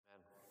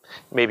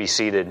may be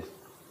seated.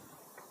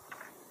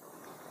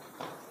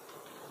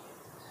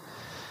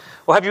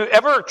 Well, have you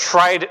ever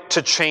tried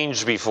to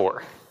change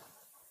before?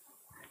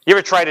 You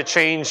ever tried to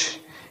change,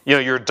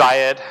 your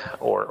diet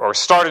or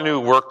start a new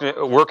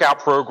workout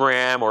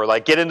program or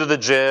like get into the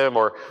gym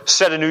or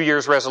set a New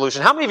Year's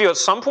resolution? How many of you at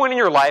some point in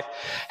your life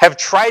have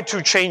tried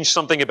to change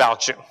something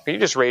about you? Can you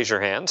just raise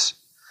your hands?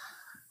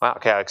 Wow,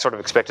 okay, I sort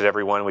of expected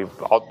everyone.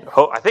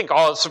 I think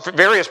all at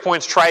various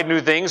points tried new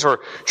things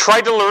or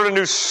tried to learn a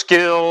new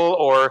skill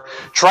or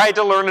tried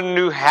to learn a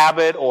new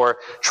habit or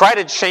tried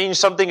to change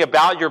something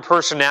about your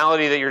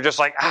personality that you're just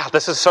like,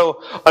 this is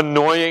so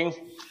annoying.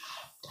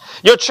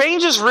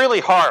 Change is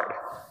really hard.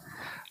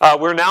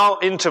 We're now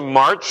into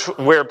March,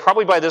 where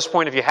probably by this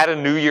point, if you had a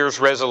New Year's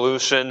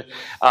resolution,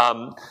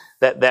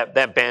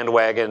 that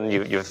bandwagon,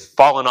 you've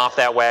fallen off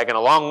that wagon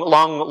a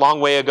long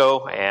way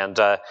ago, and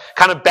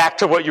kind of back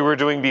to what you were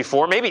doing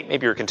before. Maybe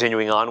you're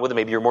continuing on with it.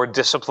 Maybe you're more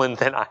disciplined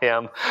than I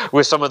am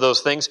with some of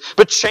those things.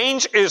 But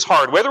change is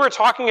hard. Whether we're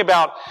talking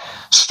about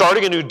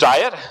starting a new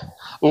diet,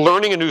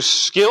 learning a new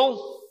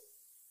skill,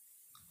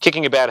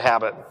 kicking a bad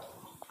habit.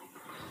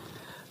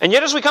 And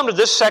yet as we come to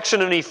this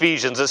section in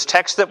Ephesians, this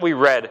text that we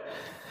read,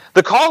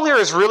 the call here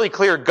is really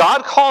clear.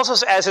 God calls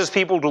us as His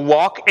people to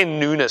walk in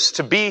newness,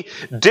 to be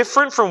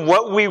different from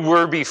what we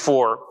were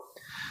before.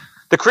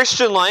 The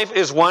Christian life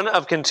is one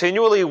of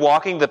continually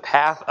walking the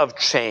path of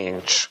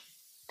change.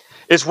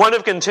 It's one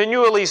of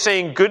continually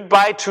saying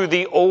goodbye to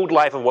the old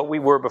life of what we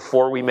were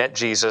before we met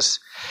Jesus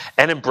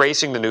and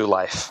embracing the new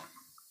life.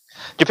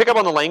 Do you pick up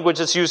on the language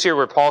that's used here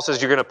where Paul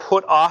says you're going to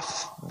put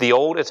off the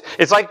old?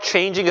 It's like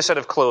changing a set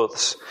of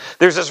clothes.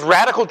 There's this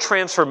radical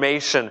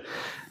transformation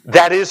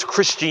that is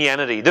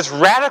Christianity. This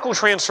radical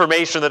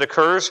transformation that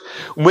occurs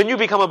when you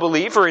become a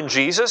believer in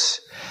Jesus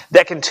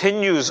that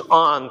continues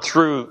on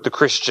through the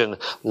Christian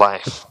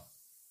life.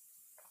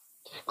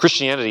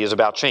 Christianity is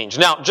about change.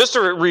 Now, just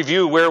to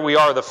review where we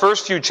are, the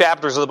first few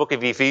chapters of the book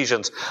of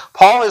Ephesians,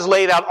 Paul has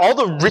laid out all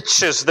the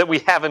riches that we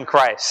have in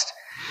Christ.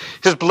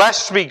 He says,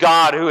 blessed be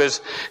God who has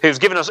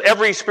given us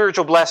every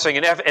spiritual blessing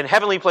in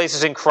heavenly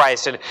places in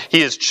Christ. And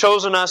He has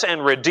chosen us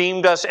and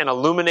redeemed us and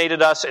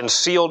illuminated us and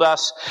sealed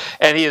us.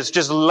 And He has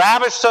just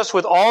lavished us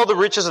with all the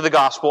riches of the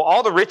gospel,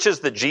 all the riches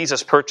that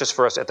Jesus purchased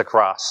for us at the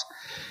cross.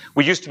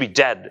 We used to be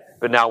dead,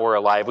 but now we're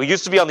alive. We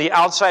used to be on the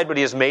outside, but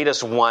He has made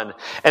us one.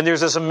 And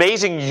there's this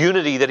amazing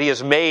unity that He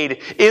has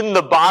made in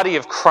the body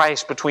of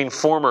Christ between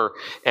former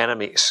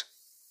enemies.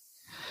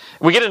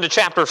 We get into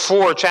chapter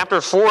 4.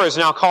 Chapter 4 is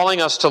now calling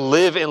us to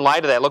live in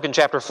light of that. Look in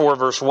chapter 4,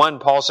 verse 1.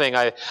 Paul saying,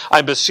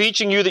 I'm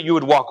beseeching you that you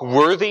would walk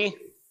worthy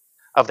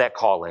of that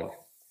calling.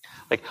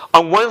 Like,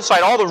 on one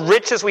side, all the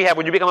riches we have,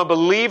 when you become a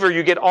believer,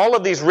 you get all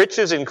of these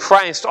riches in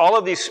Christ, all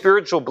of these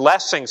spiritual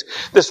blessings,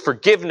 this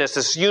forgiveness,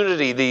 this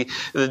unity,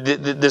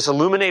 this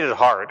illuminated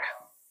heart.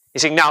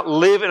 He's saying, now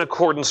live in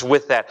accordance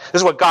with that.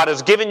 This is what God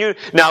has given you.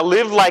 Now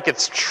live like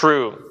it's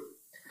true.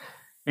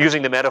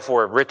 Using the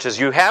metaphor of riches,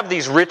 you have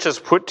these riches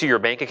put to your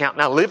bank account.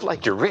 Now live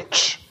like you're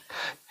rich.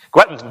 Go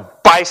out and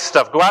buy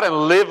stuff. Go out and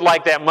live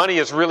like that money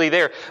is really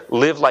there.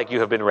 Live like you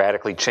have been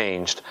radically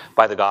changed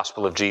by the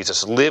gospel of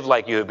Jesus. Live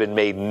like you have been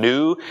made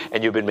new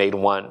and you've been made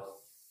one.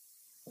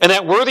 And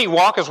that worthy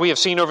walk, as we have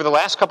seen over the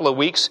last couple of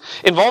weeks,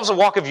 involves a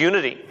walk of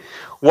unity.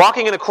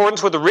 Walking in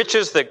accordance with the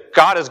riches that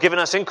God has given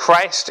us in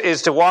Christ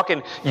is to walk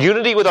in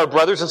unity with our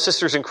brothers and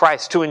sisters in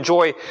Christ, to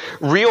enjoy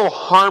real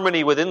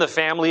harmony within the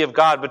family of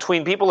God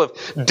between people of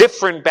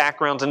different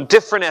backgrounds and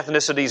different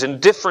ethnicities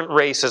and different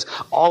races.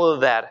 All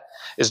of that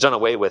is done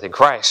away with in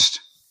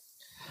Christ.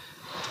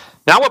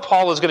 Now what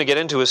Paul is going to get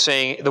into is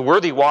saying the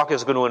worthy walk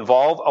is going to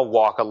involve a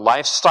walk, a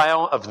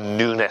lifestyle of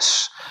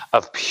newness,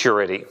 of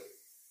purity.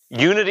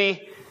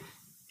 Unity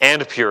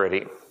and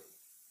purity.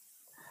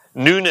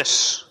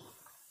 Newness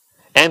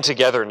and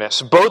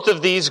togetherness. Both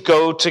of these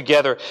go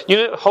together.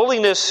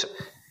 Holiness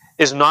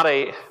is not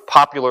a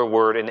popular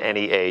word in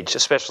any age,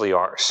 especially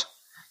ours.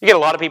 You get a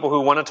lot of people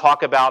who want to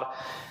talk about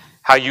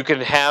how you can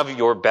have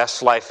your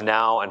best life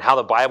now and how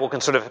the Bible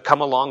can sort of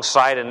come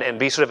alongside and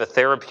be sort of a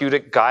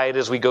therapeutic guide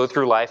as we go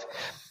through life.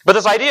 But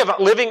this idea of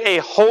living a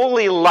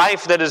holy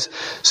life that is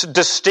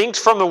distinct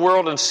from the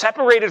world and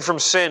separated from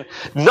sin,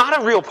 not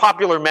a real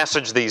popular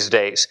message these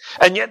days.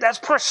 And yet that's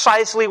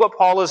precisely what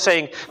Paul is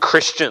saying.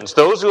 Christians,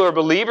 those who are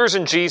believers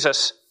in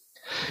Jesus,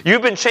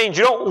 you've been changed.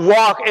 You don't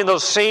walk in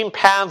those same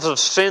paths of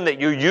sin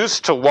that you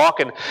used to walk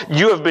in.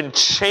 You have been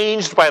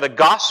changed by the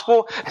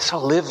gospel, and so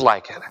live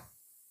like it.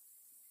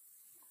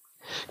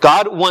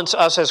 God wants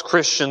us as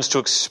Christians to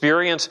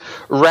experience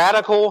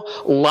radical,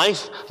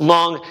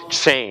 lifelong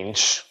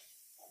change,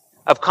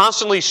 of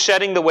constantly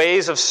shedding the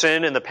ways of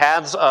sin and the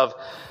paths of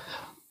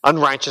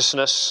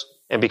unrighteousness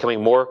and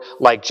becoming more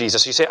like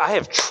Jesus. You say, I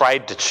have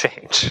tried to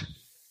change.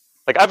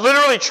 Like, I've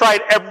literally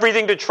tried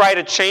everything to try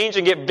to change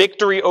and get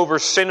victory over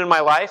sin in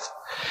my life,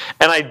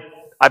 and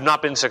I've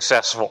not been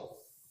successful.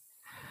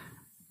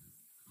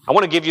 I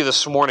want to give you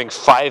this morning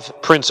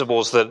 5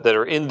 principles that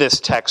are in this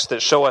text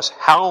that show us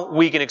how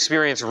we can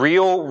experience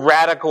real,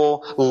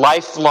 radical,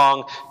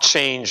 lifelong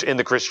change in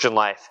the Christian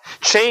life.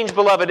 Change,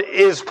 beloved,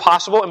 is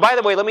possible. And by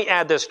the way, let me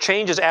add this.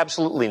 Change is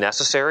absolutely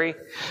necessary.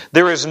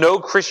 There is no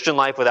Christian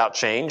life without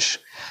change.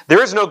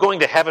 There is no going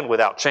to heaven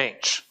without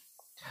change.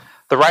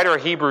 The writer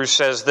of Hebrews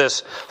says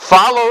this,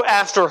 "Follow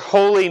after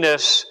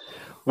holiness,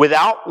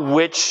 without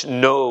which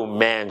no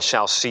man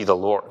shall see the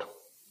Lord."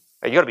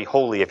 You got to be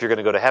holy if you're going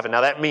to go to heaven.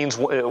 Now that means,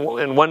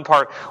 in one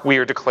part, we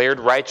are declared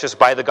righteous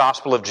by the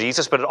gospel of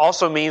Jesus, but it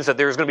also means that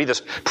there's going to be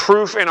this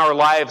proof in our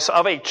lives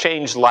of a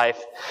changed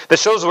life that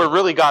shows we're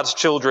really God's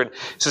children.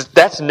 So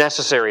that's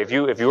necessary if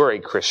you are a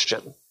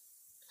Christian.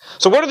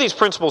 So what are these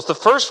principles? The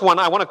first one,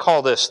 I want to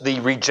call this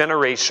the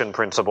regeneration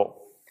principle.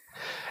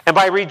 And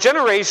by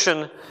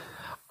regeneration,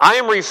 I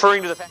am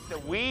referring to the fact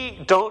that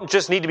we don't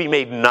just need to be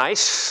made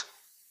nice.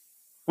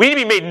 We need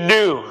to be made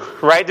new,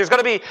 right? There's got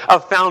to be a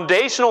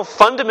foundational,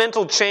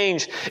 fundamental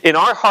change in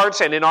our hearts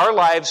and in our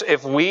lives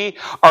if we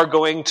are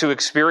going to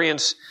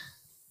experience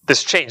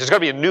this change. There's got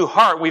to be a new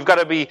heart. We've got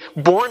to be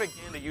born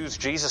again, to use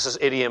Jesus'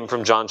 idiom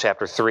from John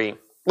chapter 3.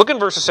 Look in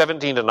verses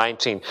 17 to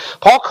 19.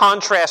 Paul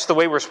contrasts the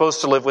way we're supposed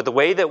to live with the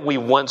way that we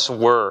once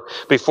were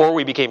before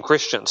we became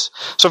Christians.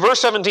 So verse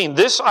 17,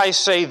 "This I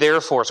say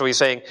therefore." So he's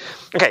saying,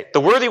 okay,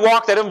 the worthy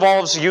walk, that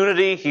involves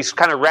unity. He's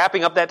kind of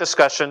wrapping up that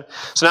discussion.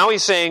 So now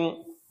he's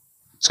saying,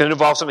 it's going to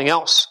involve something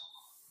else.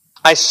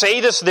 "I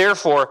say this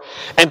therefore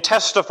and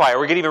testify," or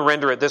we could even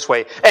render it this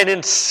way, "and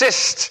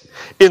insist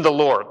in the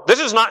Lord." This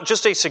is not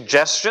just a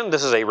suggestion,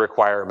 this is a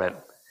requirement.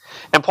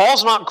 And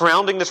Paul's not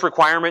grounding this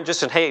requirement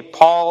just in, "Hey,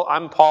 Paul,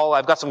 I'm Paul,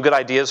 I've got some good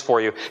ideas for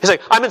you." He's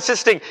like, I'm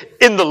insisting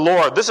in the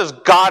Lord. This is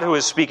God who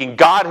is speaking,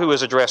 God who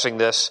is addressing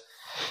this,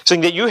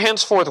 saying that you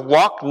henceforth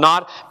walk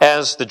not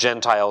as the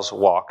Gentiles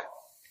walk.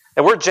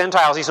 The word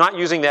Gentiles, he's not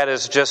using that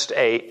as just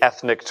a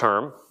ethnic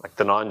term, like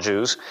the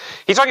non-Jews.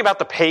 He's talking about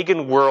the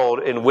pagan world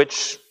in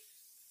which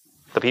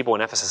the people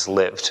in Ephesus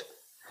lived.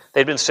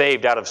 They'd been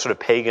saved out of sort of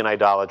pagan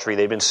idolatry.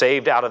 They'd been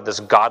saved out of this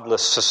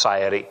godless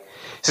society.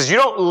 He says, you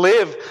don't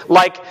live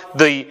like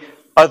the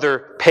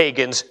other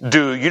pagans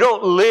do. You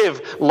don't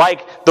live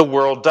like the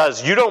world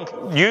does. You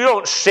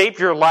don't shape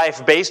your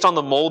life based on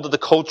the mold that the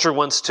culture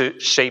wants to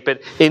shape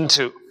it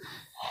into.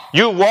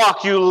 You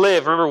walk, you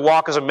live. Remember,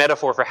 walk is a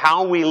metaphor for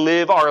how we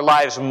live our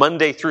lives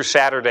Monday through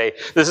Saturday.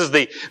 This is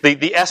the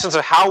essence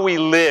of how we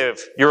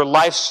live, your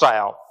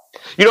lifestyle.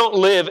 You don't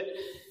live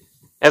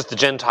as the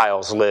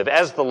Gentiles live,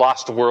 as the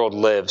lost world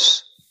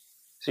lives.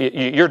 So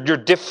you're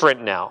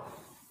different now.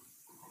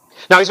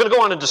 Now he's going to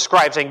go on and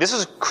describe, saying, this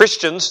is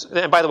Christians,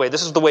 and by the way,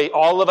 this is the way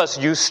all of us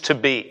used to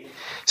be. He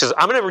says,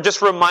 I'm going to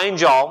just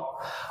remind y'all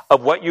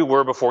of what you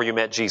were before you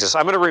met Jesus.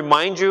 I'm going to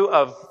remind you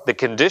of the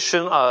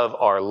condition of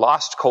our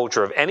lost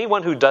culture, of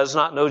anyone who does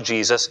not know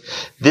Jesus.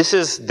 This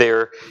is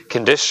their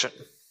condition.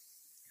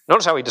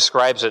 Notice how he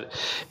describes it.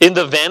 In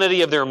the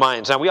vanity of their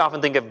minds. Now, we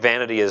often think of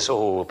vanity as,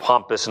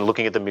 pompous and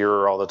looking at the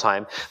mirror all the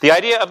time. The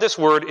idea of this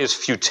word is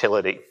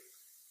futility.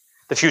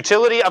 The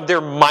futility of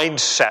their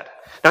mindset.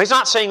 Now, he's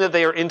not saying that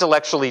they are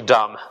intellectually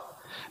dumb.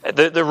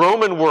 The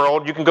Roman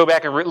world, you can go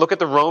back and look at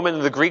the Roman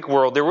and the Greek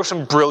world. There were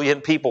some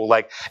brilliant people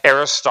like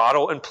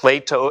Aristotle and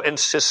Plato and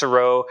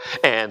Cicero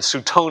and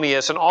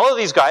Suetonius and all of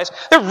these guys.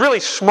 They're really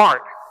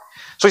smart.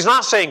 So he's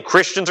not saying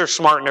Christians are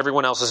smart and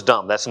everyone else is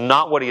dumb. That's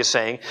not what he is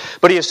saying.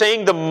 But he is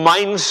saying the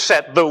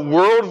mindset, the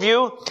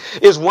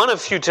worldview is one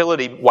of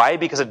futility. Why?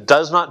 Because it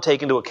does not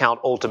take into account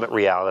ultimate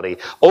reality.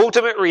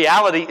 Ultimate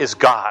reality is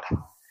God.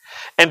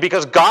 And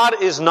because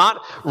God is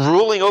not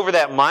ruling over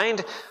that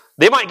mind,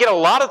 they might get a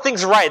lot of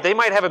things right. They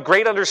might have a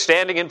great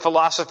understanding in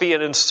philosophy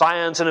and in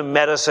science and in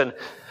medicine,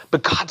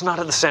 but God's not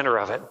at the center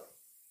of it.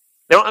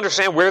 They don't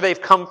understand where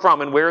they've come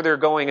from and where they're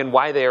going and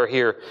why they are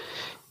here.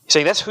 He's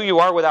saying that's who you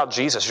are without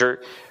Jesus.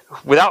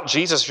 Without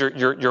Jesus,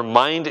 your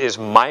mind is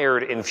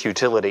mired in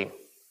futility.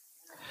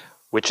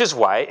 Which is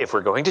why, if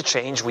we're going to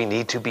change, we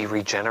need to be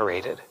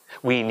regenerated.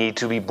 We need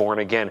to be born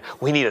again.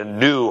 We need a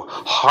new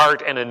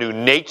heart and a new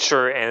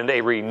nature and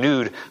a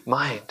renewed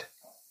mind.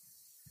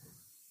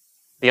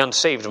 The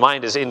unsaved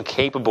mind is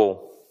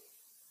incapable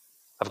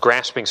of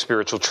grasping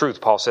spiritual truth,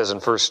 Paul says in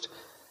 1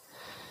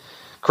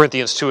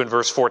 Corinthians 2 and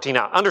verse 14.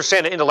 Now,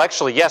 understand it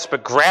intellectually, yes,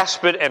 but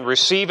grasp it and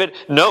receive it,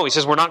 no. He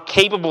says we're not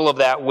capable of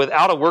that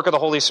without a work of the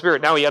Holy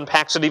Spirit. Now he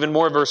unpacks it even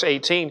more in verse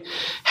 18.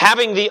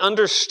 Having the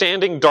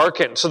understanding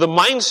darkened. So the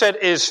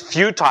mindset is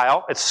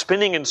futile. It's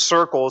spinning in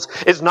circles.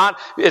 It's not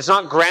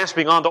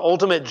grasping onto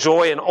ultimate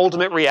joy and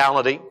ultimate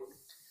reality.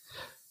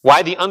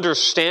 Why? The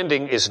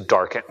understanding is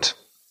darkened.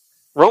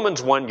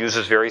 Romans 1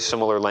 uses very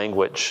similar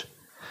language.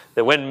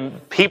 That when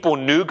people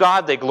knew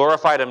God, they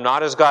glorified Him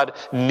not as God,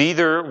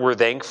 neither were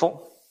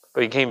thankful,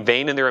 but became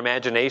vain in their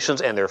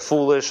imaginations, and their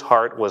foolish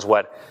heart was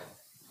what?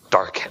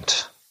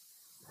 Darkened.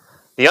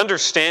 The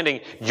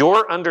understanding,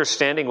 your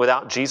understanding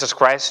without Jesus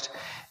Christ,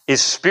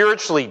 is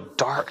spiritually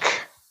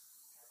dark.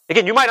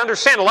 Again, you might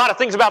understand a lot of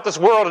things about this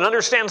world and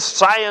understand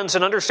science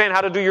and understand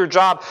how to do your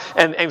job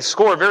and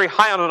score very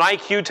high on an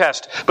IQ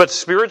test. But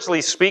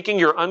spiritually speaking,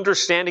 your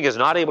understanding is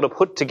not able to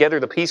put together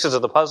the pieces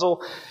of the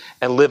puzzle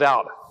and live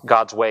out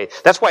God's way.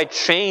 That's why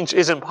change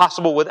is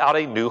impossible without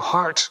a new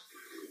heart.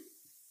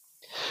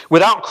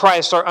 Without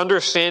Christ, our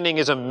understanding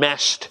is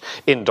enmeshed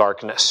in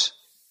darkness.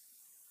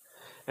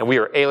 And we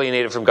are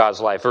alienated from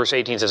God's life. Verse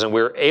 18 says, and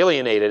we're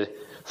alienated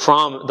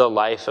from the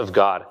life of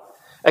God.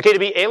 Okay, to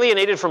be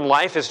alienated from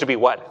life is to be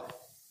what?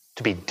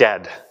 To be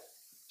dead.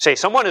 Say,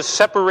 someone is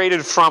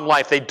separated from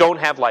life. They don't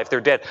have life.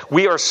 They're dead.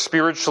 We are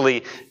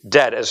spiritually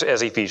dead, as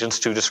Ephesians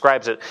 2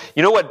 describes it.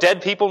 You know what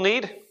dead people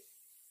need?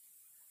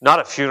 Not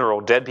a funeral.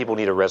 Dead people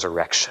need a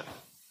resurrection.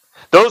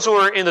 Those who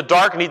are in the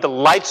dark need the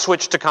light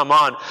switch to come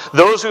on.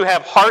 Those who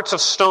have hearts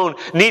of stone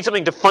need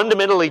something to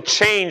fundamentally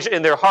change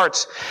in their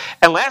hearts.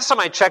 And last time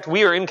I checked,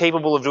 we are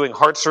incapable of doing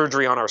heart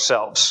surgery on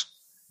ourselves.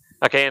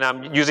 Okay, and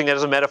I'm using that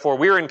as a metaphor.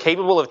 We are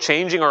incapable of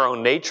changing our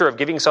own nature, of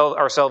giving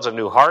ourselves a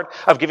new heart,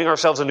 of giving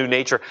ourselves a new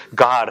nature.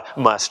 God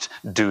must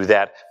do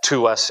that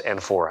to us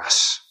and for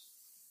us.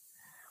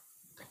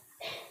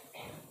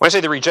 When I say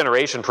the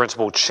regeneration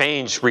principle,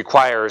 change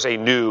requires a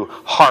new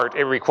heart.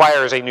 It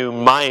requires a new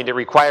mind. It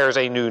requires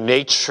a new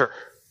nature.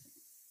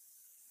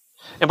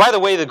 And by the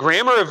way, the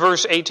grammar of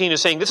verse 18 is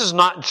saying this is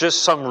not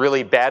just some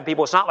really bad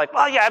people. It's not like,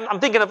 well, yeah,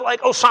 I'm thinking of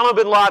like Osama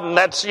bin Laden.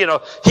 That's,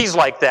 he's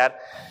like that.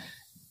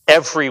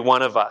 Every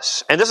one of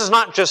us. And this is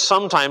not just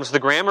sometimes. The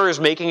grammar is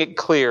making it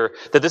clear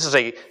that this is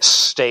a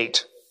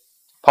state.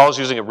 Paul's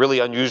using a really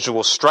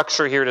unusual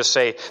structure here to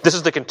say this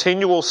is the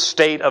continual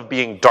state of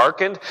being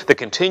darkened, the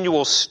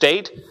continual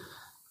state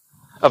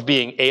of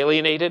being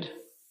alienated,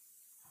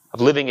 of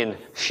living in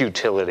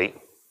futility,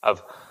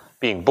 of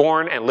being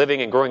born and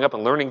living and growing up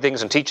and learning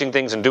things and teaching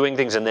things and doing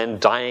things and then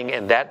dying,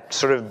 and that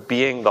sort of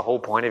being the whole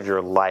point of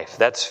your life.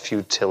 That's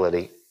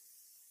futility.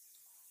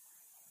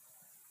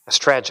 That's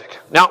tragic.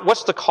 Now,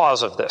 what's the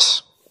cause of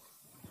this?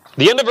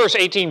 The end of verse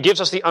 18 gives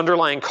us the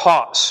underlying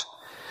cause.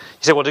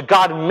 You say, well, did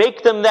God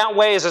make them that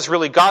way? Is this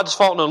really God's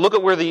fault? No, look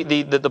at where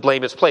the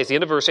blame is placed. The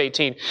end of verse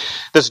 18,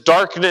 this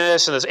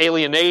darkness and this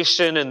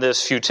alienation and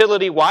this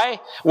futility. Why?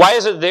 Why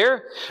is it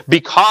there?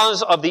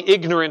 Because of the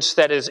ignorance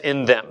that is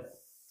in them.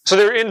 So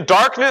they're in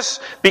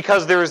darkness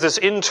because there is this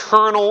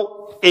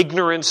internal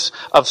ignorance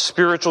of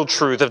spiritual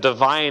truth, of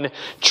divine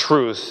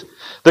truth.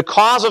 The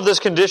cause of this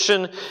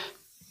condition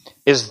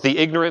is the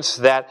ignorance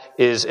that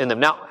is in them.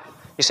 Now,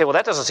 you say, well,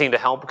 that doesn't seem to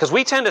help, because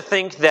we tend to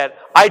think that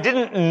I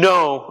didn't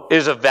know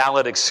is a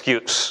valid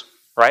excuse,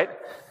 right?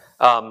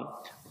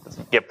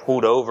 Get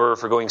pulled over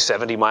for going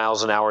 70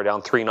 miles an hour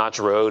down 3-notch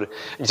road.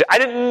 You say, I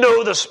didn't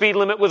know the speed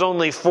limit was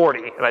only 40.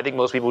 And I think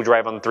most people who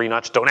drive on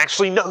 3-notch don't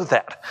actually know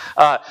that.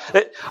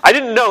 I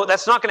didn't know.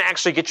 That's not going to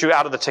actually get you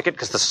out of the ticket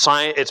because the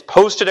sign, it's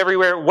posted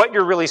everywhere. What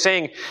you're really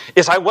saying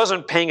is I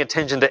wasn't paying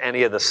attention to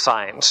any of the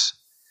signs.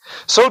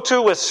 So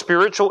too with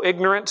spiritual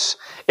ignorance.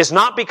 It's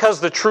not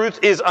because the truth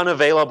is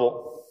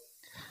unavailable.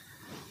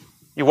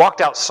 You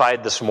walked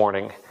outside this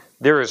morning.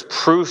 There is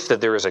proof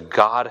that there is a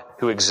God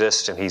who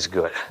exists and He's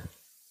good.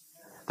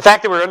 The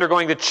fact that we're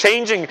undergoing the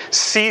changing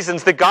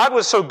seasons, that God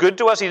was so good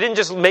to us, He didn't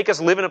just make us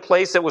live in a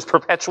place that was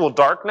perpetual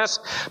darkness,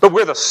 but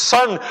where the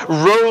sun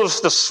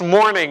rose this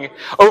morning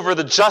over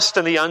the just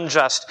and the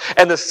unjust,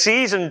 and the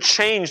season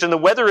changed, and the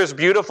weather is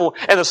beautiful,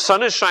 and the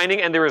sun is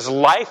shining, and there is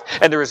life,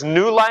 and there is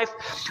new life.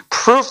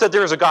 Proof that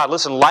there is a God.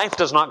 Listen, life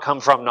does not come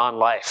from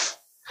non-life.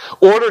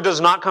 Order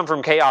does not come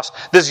from chaos.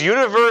 This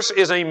universe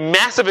is a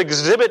massive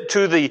exhibit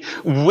to the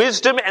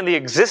wisdom and the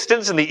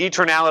existence and the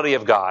eternality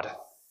of God.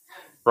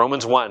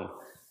 Romans 1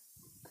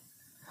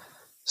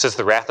 says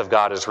the wrath of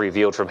God is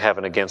revealed from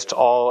heaven against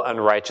all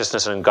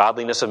unrighteousness and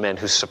ungodliness of men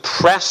who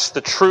suppress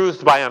the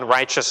truth by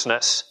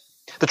unrighteousness.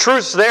 The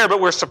truth's there,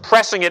 but we're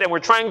suppressing it and we're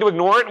trying to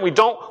ignore it, and we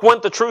don't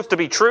want the truth to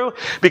be true,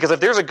 because if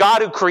there's a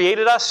God who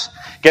created us,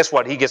 guess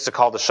what? He gets to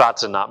call the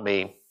shots and not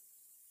me.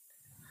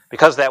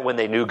 Because that when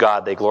they knew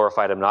God, they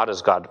glorified Him not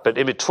as God. But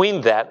in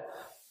between that,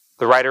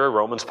 the writer of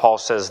Romans, Paul,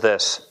 says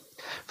this,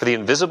 for the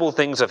invisible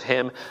things of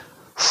Him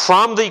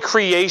from the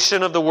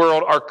creation of the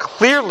world are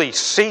clearly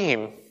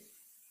seen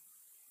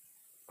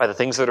by the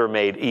things that are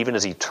made, even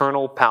His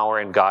eternal power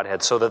and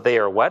Godhead, so that they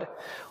are what?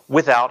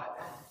 Without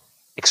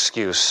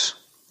excuse.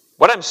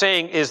 What I'm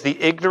saying is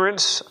the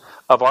ignorance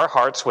of our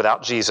hearts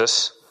without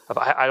Jesus, of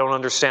I don't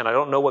understand, I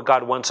don't know what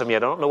God wants of me, I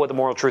don't know what the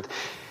moral truth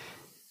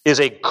is,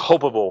 a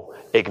culpable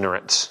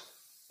ignorance.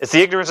 It's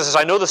the ignorance that says,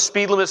 I know the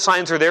speed limit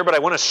signs are there, but I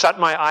want to shut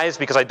my eyes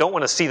because I don't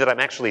want to see that I'm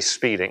actually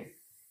speeding.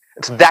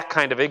 It's that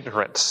kind of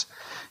ignorance.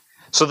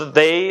 So that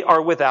they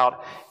are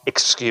without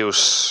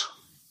excuse.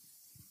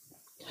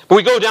 But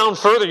we go down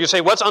further, you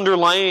say, what's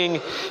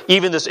underlying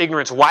even this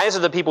ignorance? Why is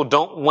it that people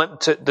don't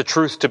want the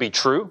truth to be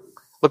true?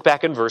 Look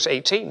back in verse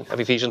 18 of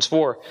Ephesians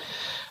 4.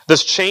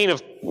 This chain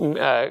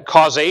of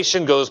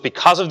causation goes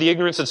because of the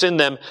ignorance that's in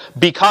them,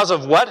 because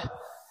of what?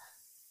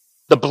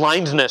 The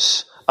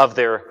blindness of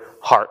their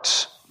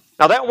hearts.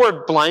 Now that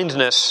word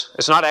blindness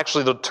is not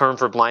actually the term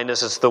for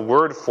blindness, it's the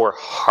word for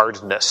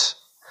hardness.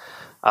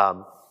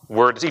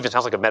 word. It even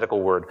sounds like a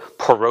medical word,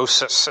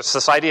 porosis. It's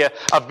this idea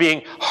of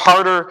being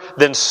harder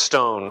than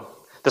stone.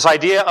 This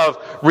idea of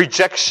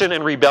rejection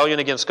and rebellion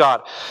against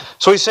God.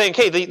 So he's saying,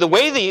 okay, the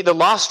way the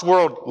lost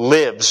world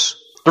lives,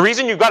 the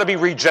reason you've got to be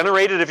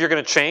regenerated if you're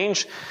going to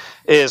change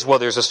is, well,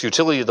 there's this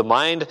futility of the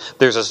mind,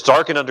 there's this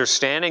darkened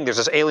understanding, there's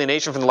this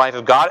alienation from the life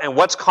of God, and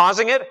what's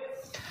causing it?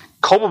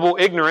 Culpable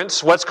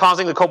ignorance. What's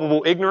causing the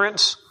culpable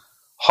ignorance?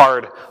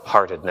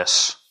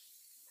 Hard-heartedness.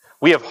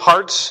 We have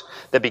hearts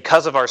that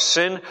because of our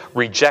sin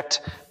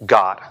reject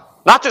God.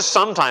 Not just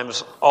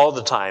sometimes, all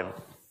the time.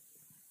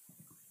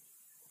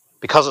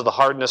 Because of the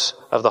hardness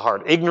of the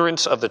heart.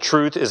 Ignorance of the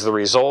truth is the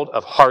result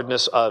of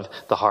hardness of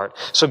the heart.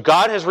 So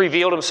God has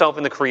revealed himself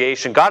in the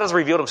creation. God has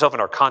revealed himself in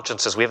our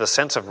consciences. We have a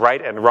sense of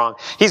right and wrong.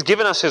 He's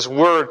given us his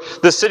word.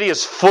 The city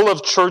is full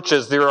of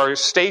churches. There are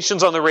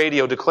stations on the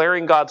radio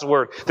declaring God's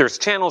word. There's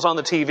channels on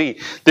the TV.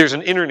 There's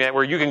an internet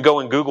where you can go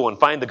and Google and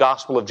find the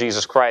gospel of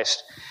Jesus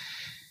Christ.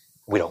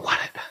 We don't want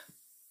it.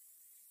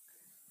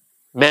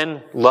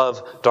 Men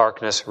love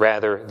darkness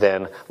rather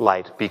than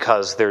light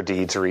because their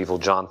deeds are evil.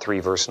 John 3,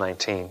 verse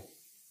 19.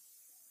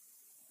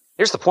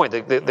 Here's the point.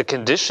 The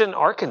condition,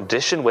 our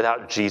condition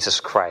without Jesus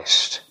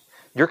Christ,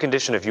 your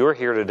condition if you're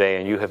here today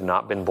and you have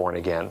not been born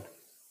again,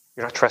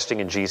 you're not trusting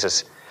in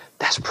Jesus,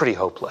 that's pretty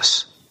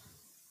hopeless.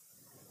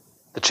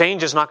 The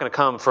change is not going to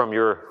come from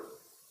your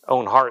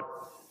own heart.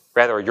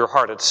 Rather, your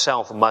heart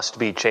itself must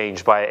be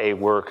changed by a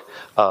work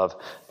of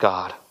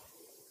God.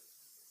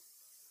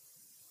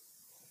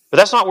 But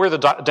that's not where the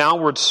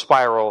downward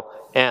spiral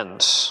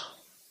ends.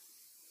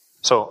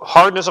 So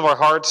hardness of our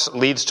hearts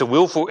leads to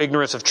willful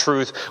ignorance of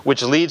truth,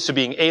 which leads to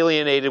being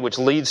alienated, which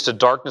leads to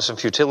darkness and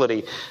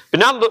futility.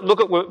 But now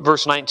look at what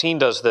verse 19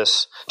 does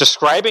this.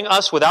 Describing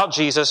us without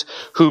Jesus,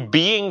 who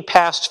being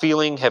past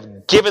feeling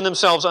have given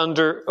themselves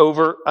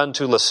over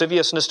unto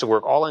lasciviousness to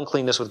work all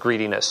uncleanness with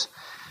greediness.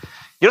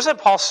 You notice that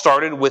Paul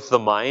started with the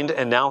mind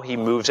and now he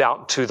moves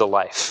out to the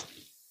life.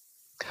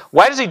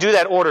 Why does he do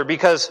that order?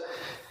 Because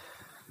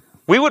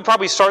we would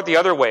probably start the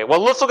other way.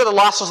 Well, let's look at the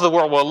losses of the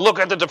world. Well, look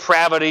at the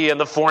depravity and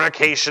the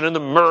fornication and the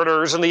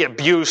murders and the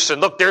abuse.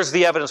 And look, there's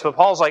the evidence. But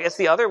Paul's like, it's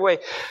the other way.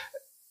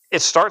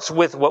 It starts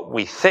with what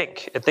we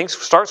think.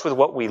 Starts with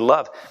what we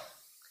love.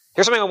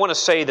 Here's something I want to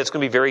say that's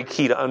going to be very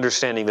key to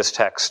understanding this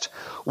text.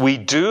 We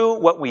do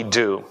what we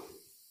do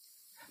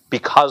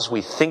because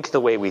we think the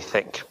way we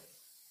think.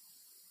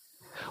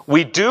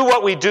 We do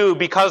what we do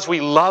because we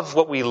love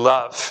what we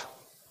love.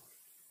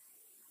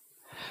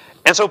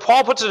 And so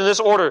Paul puts it in this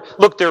order.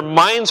 Look, their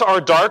minds are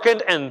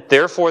darkened and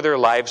therefore their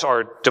lives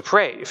are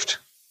depraved.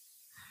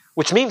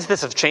 Which means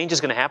this, if change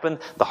is going to happen,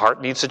 the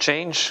heart needs to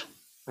change,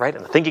 right?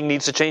 And the thinking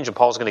needs to change, and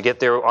Paul's going to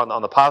get there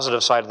on the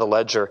positive side of the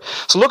ledger.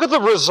 So look at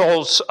the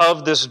results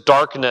of this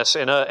darkness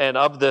and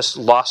of this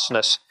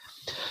lostness.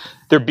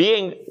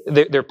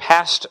 They're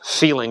past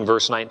feeling,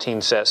 verse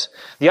 19 says.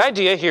 The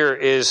idea here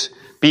is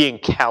being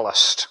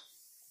calloused.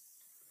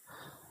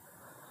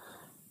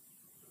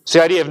 It's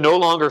the idea of no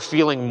longer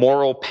feeling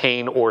moral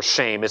pain or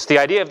shame. It's the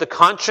idea of the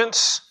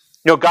conscience.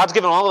 You know, God's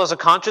given all of us a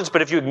conscience,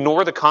 but if you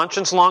ignore the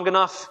conscience long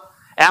enough,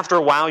 after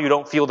a while you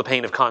don't feel the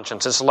pain of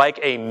conscience. It's like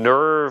a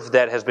nerve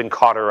that has been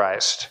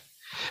cauterized.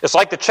 It's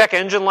like the check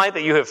engine light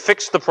that you have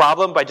fixed the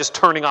problem by just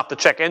turning off the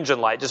check engine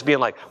light, just being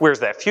like, where's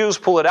that fuse?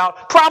 Pull it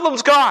out.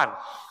 Problem's gone.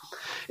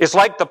 It's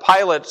like the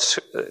pilots,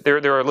 there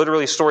are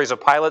literally stories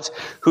of pilots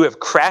who have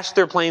crashed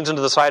their planes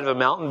into the side of a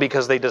mountain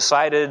because they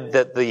decided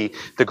that the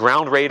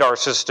ground radar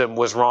system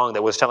was wrong,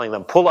 that was telling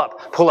them, pull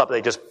up, pull up.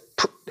 They just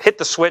hit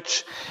the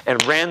switch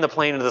and ran the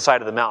plane into the side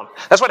of the mountain.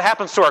 That's what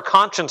happens to our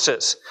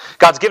consciences.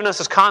 God's given us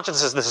this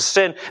consciences, this is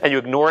sin, and you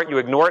ignore it,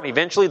 and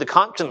eventually the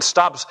conscience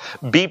stops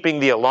beeping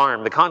the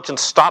alarm. The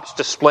conscience stops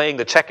displaying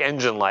the check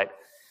engine light.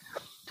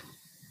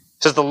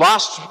 It says the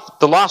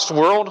lost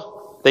world,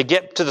 they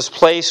get to this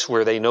place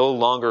where they no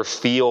longer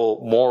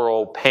feel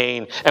moral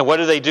pain. And what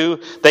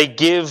do? They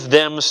give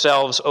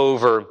themselves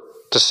over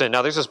to sin.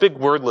 Now, there's this big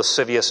word,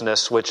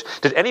 lasciviousness, which,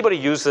 did anybody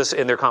use this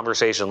in their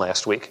conversation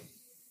last week?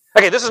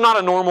 Okay, this is not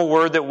a normal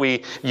word that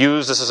we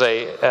use. This is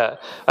a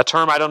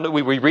term, I don't know,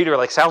 we read it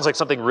like sounds like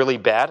something really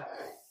bad.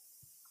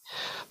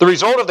 The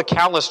result of the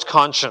calloused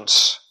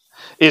conscience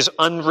is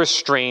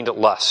unrestrained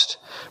lust.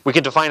 We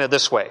can define it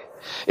this way.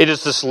 It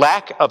is this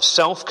lack of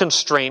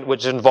self-constraint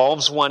which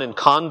involves one in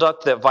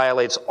conduct that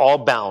violates all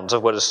bounds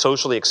of what is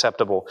socially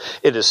acceptable.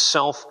 It is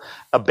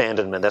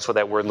self-abandonment. That's what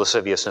that word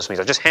lasciviousness means.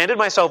 I just handed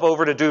myself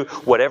over to do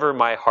whatever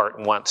my heart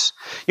wants.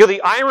 You know,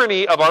 the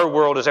irony of our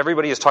world is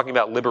everybody is talking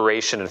about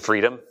liberation and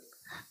freedom.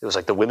 It was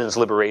like the women's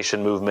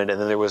liberation movement, and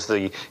then there was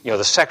the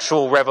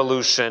sexual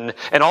revolution,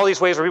 and all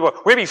these ways where people,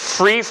 we're going to be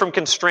free from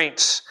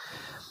constraints.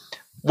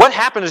 What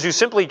happened is you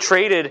simply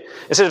traded,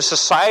 instead of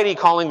society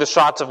calling the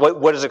shots of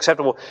what is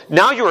acceptable,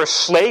 now you're a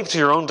slave to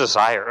your own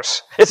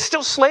desires. It's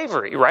still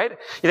slavery, right?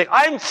 You think,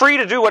 I'm free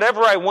to do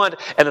whatever I want,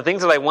 and the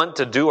things that I want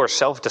to do are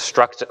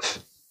self-destructive.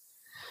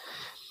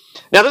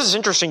 Now this is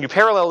interesting. You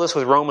parallel this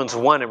with Romans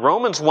 1, and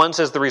Romans 1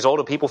 says the result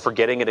of people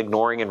forgetting and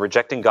ignoring and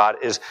rejecting God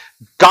is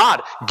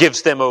God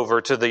gives them over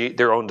to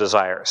their own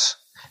desires.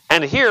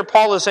 And here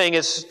Paul is saying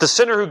it's the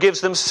sinner who gives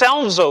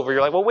themselves over.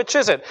 You're like, well, which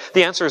is it?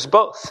 The answer is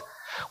both.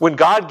 When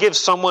God gives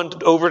someone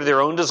over to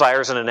their own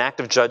desires in an act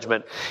of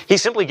judgment,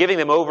 he's simply giving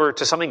them over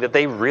to something that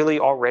they really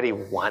already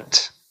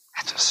want.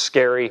 That's a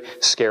scary,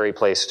 scary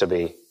place to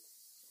be.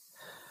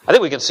 I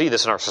think we can see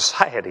this in our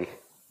society.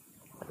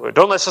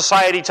 Don't let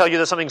society tell you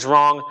that something's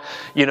wrong.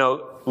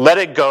 Let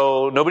it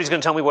go. Nobody's going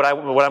to tell me what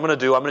I'm going to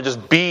do. I'm going to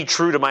just be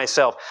true to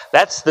myself.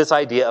 That's this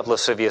idea of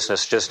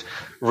lasciviousness, just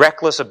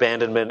reckless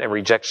abandonment and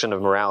rejection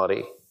of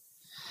morality.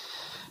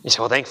 You say,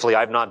 well, thankfully,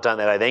 I've not done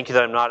that. I thank you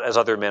that I'm not as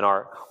other men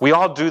are. We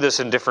all do this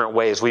in different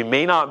ways. We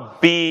may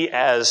not be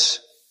as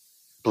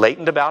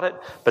blatant about it,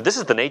 but this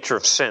is the nature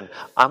of sin.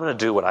 I'm going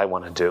to do what I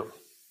want to do.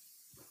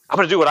 I'm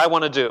going to do what I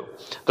want to do.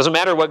 It doesn't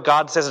matter what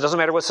God says. It doesn't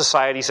matter what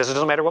society says. It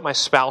doesn't matter what my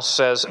spouse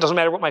says. It doesn't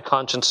matter what my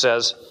conscience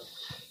says.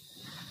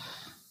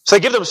 So they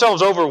give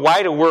themselves over.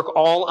 Why? To work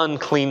all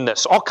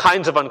uncleanness, all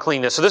kinds of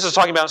uncleanness. So this is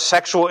talking about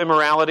sexual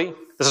immorality.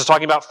 This is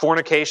talking about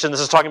fornication.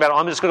 This is talking about,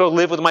 I'm just going to go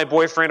live with my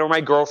boyfriend or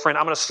my girlfriend.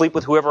 I'm going to sleep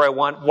with whoever I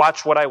want,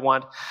 watch what I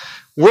want.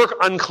 Work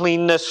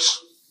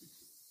uncleanness.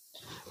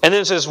 And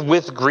then it says,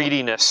 with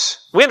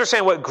greediness. We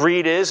understand what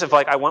greed is, if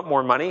I want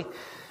more money.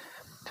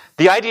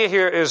 The idea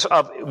here is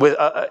with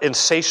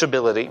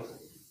insatiability,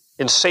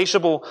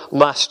 insatiable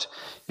lust.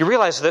 You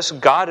realize this?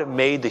 God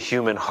made the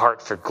human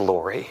heart for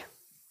glory.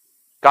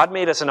 God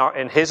made us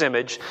in His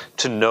image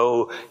to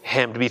know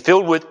Him, to be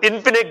filled with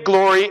infinite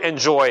glory and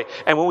joy.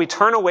 And when we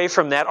turn away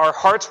from that, our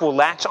hearts will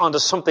latch onto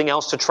something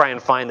else to try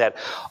and find that.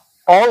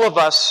 All of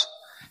us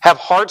have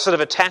hearts that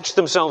have attached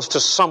themselves to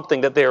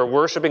something that they are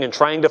worshiping and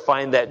trying to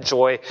find that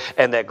joy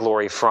and that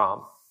glory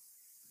from.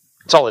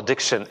 That's all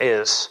addiction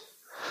is.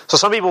 So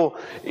some people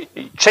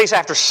chase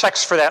after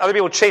sex for that. Other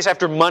people chase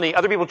after money.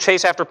 Other people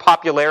chase after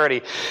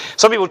popularity.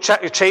 Some people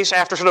chase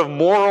after sort of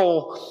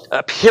moral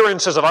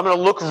appearances of, I'm going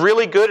to look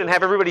really good and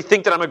have everybody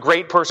think that I'm a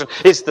great person.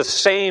 It's the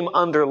same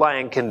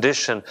underlying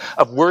condition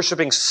of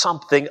worshiping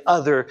something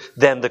other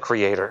than the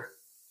Creator.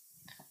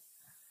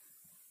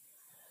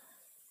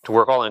 To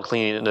work all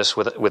uncleanness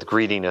with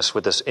greediness,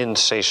 with this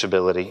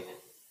insatiability.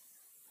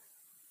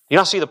 You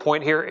now see the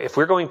point here? If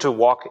we're going to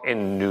walk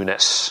in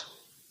newness,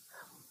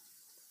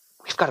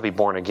 we've got to be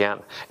born again.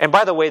 And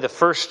by the way, the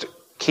first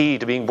key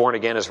to being born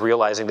again is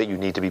realizing that you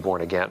need to be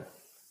born again.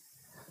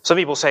 Some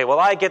people say, well,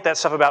 I get that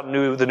stuff about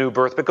the new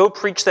birth, but go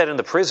preach that in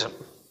the prison.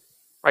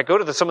 Right? Go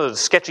to some of the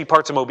sketchy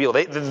parts of Mobile.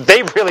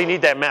 They really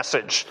need that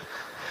message.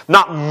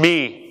 Not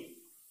me.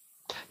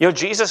 When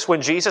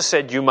Jesus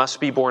said you must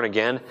be born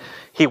again,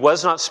 He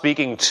was not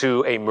speaking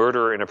to a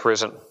murderer in a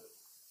prison.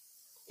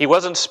 He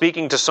wasn't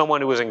speaking to someone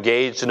who was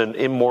engaged in an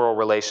immoral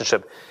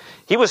relationship.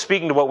 He was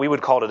speaking to what we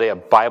would call today a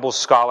Bible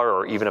scholar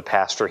or even a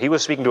pastor. He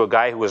was speaking to a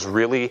guy who was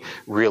really,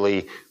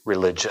 really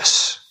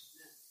religious.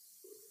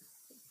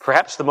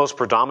 Perhaps the most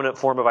predominant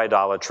form of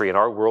idolatry in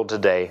our world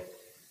today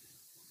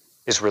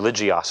is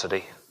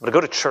religiosity. I'm going to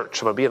go to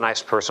church. I'm going to be a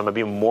nice person. I'm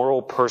going to be a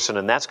moral person,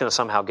 and that's going to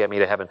somehow get me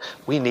to heaven.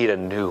 We need a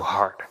new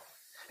heart.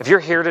 If you're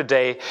here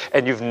today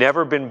and you've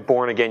never been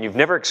born again, you've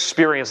never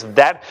experienced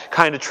that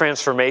kind of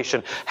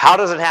transformation, how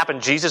does it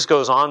happen? Jesus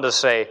goes on to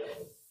say,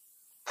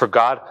 for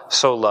God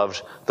so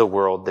loved the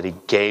world that He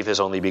gave His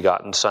only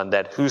begotten Son,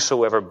 that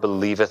whosoever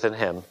believeth in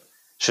Him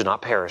should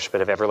not perish,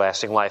 but have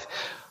everlasting life.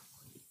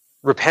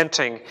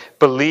 Repenting,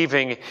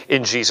 believing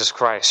in Jesus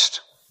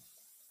Christ.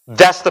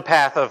 That's the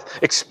path of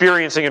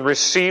experiencing and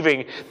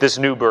receiving this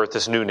new birth,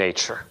 this new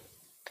nature.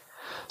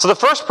 So the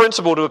first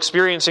principle to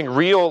experiencing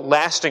real,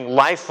 lasting,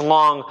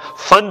 lifelong,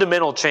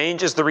 fundamental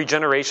change is the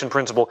regeneration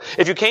principle.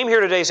 If you came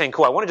here today saying,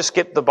 cool, I want to just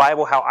get the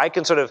Bible, how I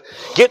can sort of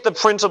get the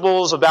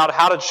principles about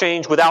how to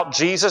change without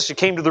Jesus, you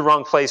came to the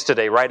wrong place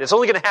today, right? It's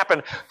only going to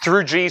happen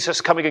through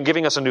Jesus coming and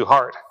giving us a new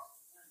heart.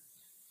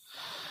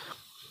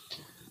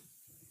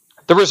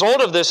 The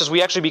result of this is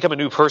we actually become a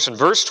new person.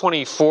 Verse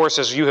 24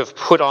 says, you have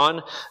put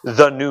on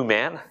the new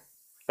man.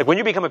 Like when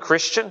you become a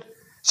Christian,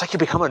 it's like you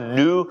become a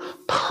new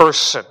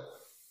person.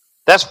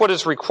 That's what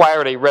is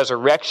required, a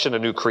resurrection, a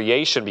new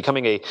creation,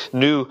 becoming a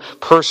new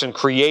person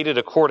created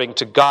according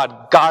to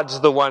God. God's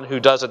the one who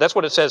does it. That's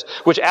what it says,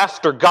 which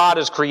after God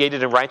is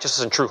created in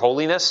righteousness and true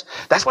holiness.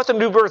 That's what the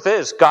new birth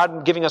is,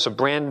 God giving us a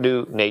brand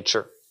new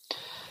nature.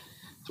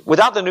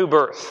 Without the new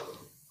birth,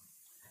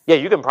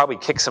 you can probably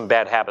kick some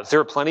bad habits. There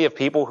are plenty of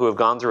people who have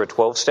gone through a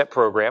 12-step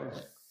program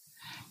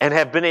and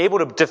have been able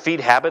to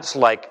defeat habits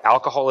like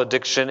alcohol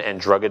addiction and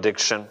drug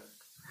addiction.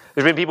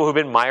 There's been people who've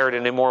been mired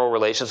in immoral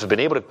relations who've been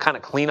able to kind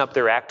of clean up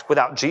their act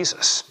without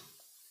Jesus.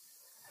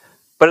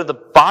 But at the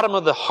bottom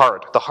of the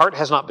heart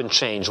has not been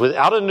changed.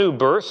 Without a new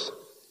birth,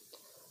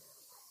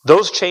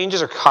 those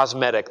changes are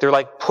cosmetic. They're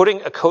like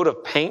putting a coat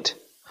of paint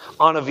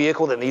on a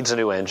vehicle that needs a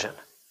new engine.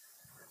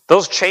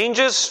 Those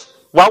changes,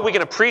 while we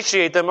can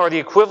appreciate them, are the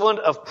equivalent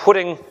of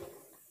putting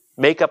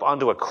makeup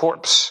onto a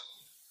corpse.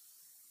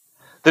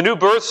 The new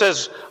birth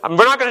says, we're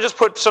not going to just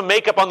put some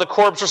makeup on the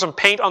corpse or some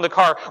paint on the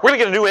car. We're going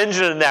to get a new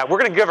engine in that. We're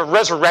going to give a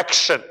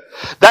resurrection.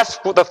 That's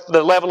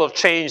the level of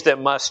change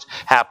that must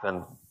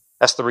happen.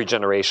 That's the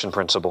regeneration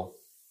principle.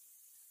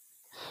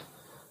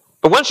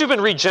 But once you've been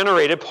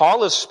regenerated,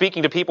 Paul is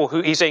speaking to people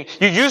who he's saying,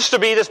 you used to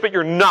be this, but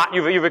you're not.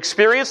 You've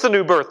experienced the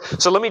new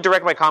birth. So let me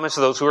direct my comments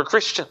to those who are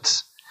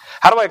Christians.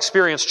 How do I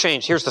experience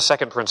change? Here's the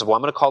second principle.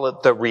 I'm going to call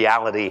it the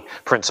reality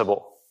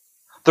principle.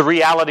 The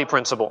reality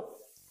principle.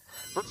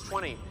 Verse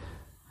 20.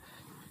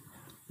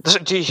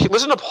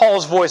 Listen to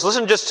Paul's voice.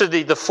 Listen just to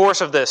the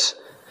force of this.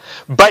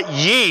 But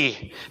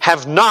ye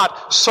have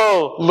not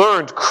so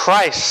learned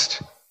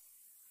Christ.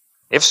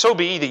 If so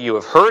be that you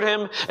have heard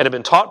him and have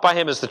been taught by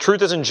him as the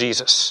truth is in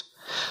Jesus.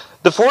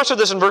 The force of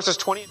this in verses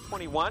 20 and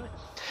 21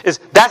 is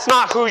that's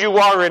not who you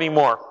are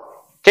anymore.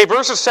 Okay,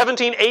 verses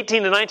 17,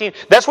 18, and 19,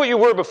 that's what you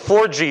were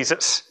before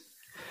Jesus.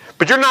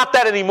 But you're not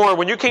that anymore.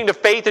 When you came to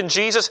faith in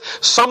Jesus,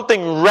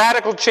 something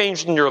radical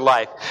changed in your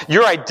life.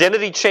 Your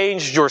identity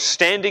changed, your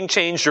standing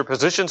changed, your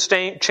position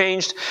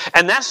changed.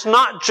 And that's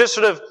not just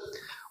sort of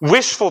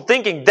wishful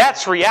thinking,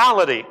 that's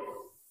reality.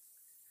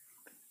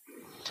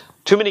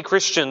 Too many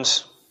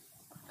Christians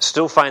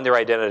still find their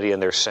identity in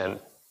their sin.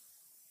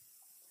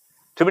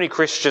 Too many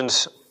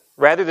Christians,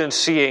 rather than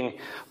seeing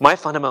my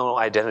fundamental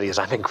identity is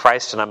I'm in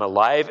Christ and I'm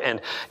alive, and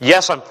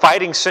yes, I'm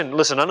fighting sin.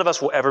 Listen, none of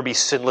us will ever be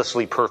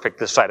sinlessly perfect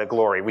this side of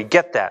glory. We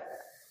get that.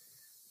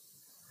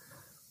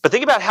 But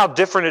think about how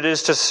different it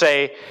is to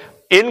say,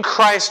 in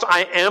Christ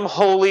I am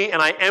holy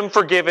and I am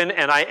forgiven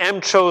and I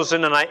am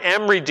chosen and I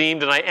am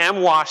redeemed and I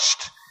am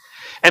washed.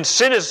 And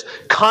sin is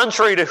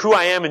contrary to who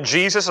I am in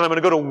Jesus, and I'm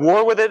going to go to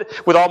war with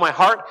it with all my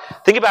heart.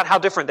 Think about how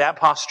different that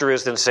posture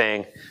is than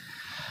saying,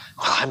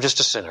 well, I'm just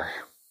a sinner.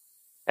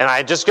 And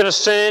I'm just going to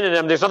sin,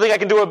 and there's nothing I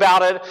can do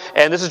about it,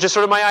 and this is just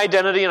sort of my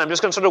identity, and I'm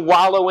just going to sort of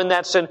wallow in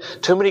that sin.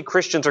 Too many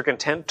Christians are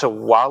content to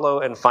wallow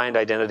and find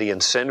identity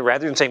in sin,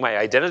 rather than saying my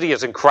identity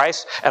is in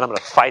Christ, and I'm going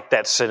to fight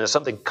that sin as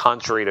something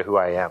contrary to who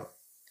I am.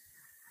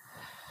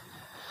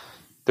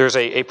 There's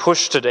a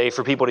push today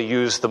for people to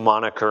use the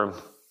moniker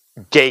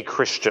gay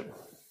Christian.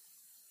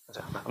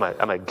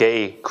 I'm a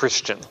gay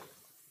Christian.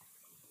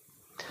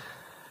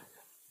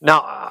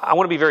 Now, I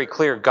want to be very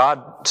clear.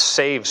 God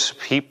saves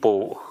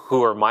people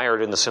who are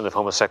mired in the sin of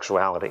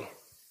homosexuality.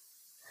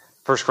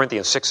 1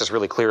 Corinthians 6 is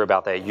really clear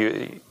about that.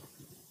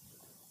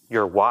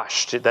 You're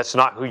washed. That's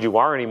not who you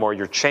are anymore.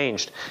 You're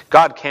changed.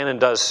 God can and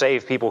does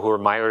save people who are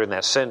mired in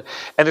that sin.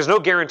 And there's no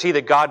guarantee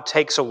that God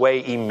takes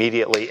away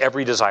immediately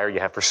every desire you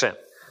have for sin.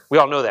 We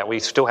all know that.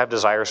 We still have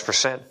desires for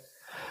sin.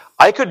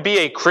 I could be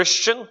a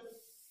Christian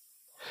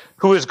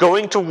who is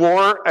going to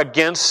war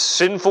against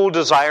sinful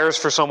desires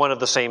for someone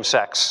of the same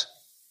sex.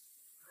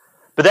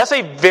 But that's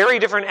a very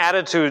different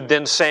attitude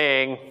than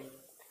saying,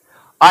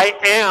 I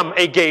am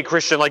a gay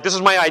Christian. Like, this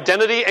is my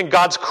identity and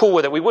God's cool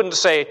with it. We wouldn't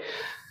say,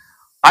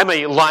 I'm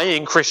a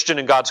lying Christian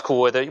and God's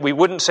cool with it. We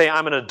wouldn't say,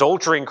 I'm an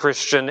adultering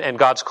Christian and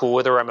God's cool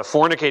with it, or I'm a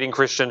fornicating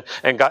Christian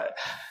and God.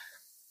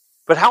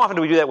 But how often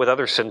do we do that with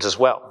other sins as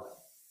well?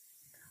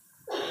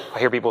 I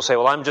hear people say,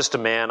 well, I'm just a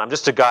man, I'm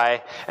just a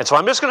guy, and so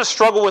I'm just going to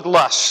struggle with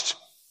lust.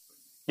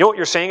 You know what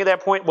you're saying at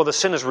that point? Well, the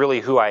sin is really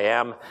who I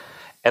am,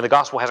 and the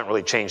gospel hasn't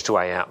really changed who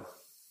I am.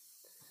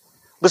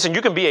 Listen,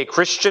 you can be a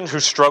Christian who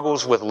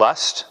struggles with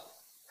lust.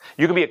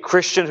 You can be a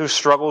Christian who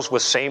struggles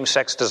with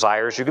same-sex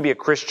desires. You can be a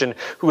Christian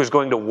who is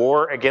going to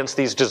war against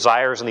these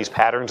desires and these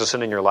patterns of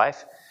sin in your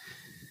life.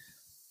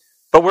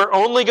 But we're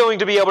only going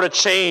to be able to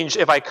change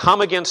if I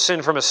come against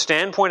sin from a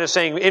standpoint of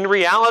saying, in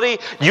reality,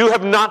 you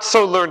have not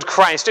so learned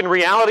Christ. In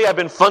reality, I've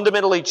been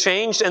fundamentally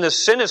changed, and the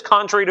sin is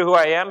contrary to who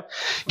I am.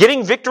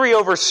 Getting victory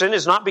over sin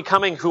is not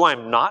becoming who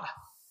I'm not.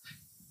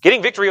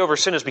 Getting victory over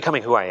sin is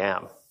becoming who I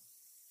am.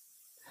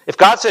 If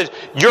God says,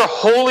 you're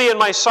holy in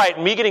my sight,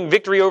 and me getting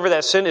victory over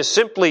that sin is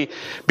simply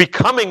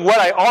becoming what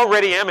I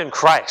already am in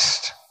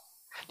Christ.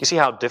 You see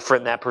how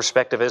different that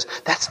perspective is?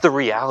 That's the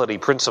reality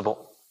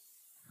principle.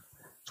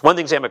 It's one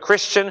thing to say I'm a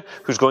Christian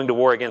who's going to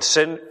war against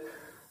sin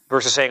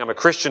versus saying I'm a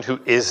Christian who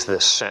is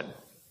this sin.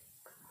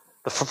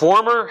 The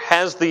former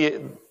has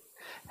the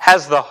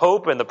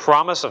hope and the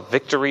promise of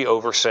victory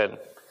over sin.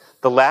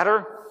 The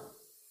latter,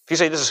 if you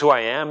say this is who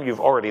I am,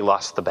 you've already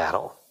lost the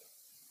battle.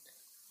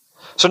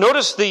 So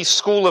notice the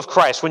school of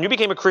Christ. When you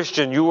became a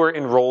Christian, you were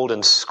enrolled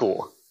in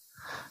school.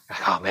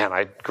 Oh man,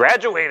 I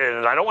graduated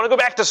and I don't want to go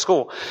back to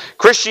school.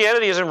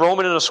 Christianity is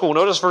enrollment in a school.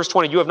 Notice verse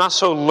 20. You have not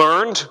so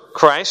learned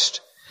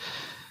Christ.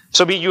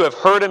 So be you have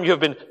heard him, you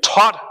have been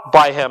taught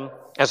by him,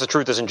 as the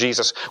truth is in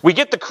Jesus. We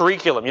get the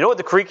curriculum. You know what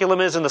the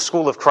curriculum is in the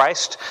school of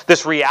Christ?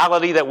 This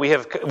reality that we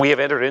have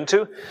entered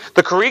into?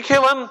 The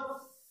curriculum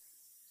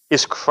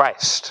is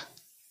Christ.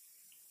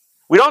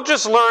 We don't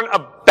just learn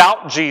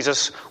about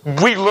Jesus,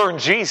 we learn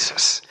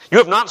Jesus. You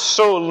have not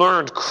so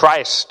learned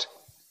Christ.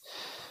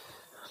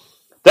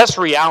 That's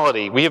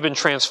reality. We have been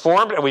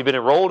transformed and we've been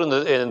enrolled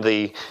in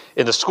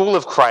the school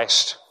of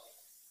Christ.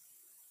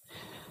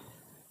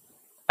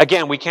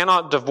 Again, we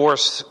cannot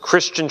divorce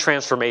Christian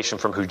transformation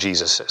from who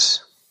Jesus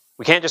is.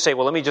 We can't just say,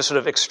 well, let me just sort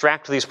of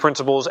extract these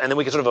principles and then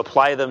we can sort of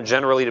apply them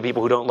generally to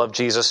people who don't love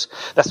Jesus.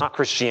 That's not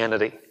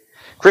Christianity.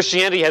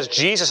 Christianity has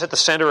Jesus at the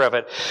center of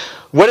it.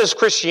 What is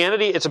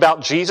Christianity? It's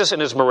about Jesus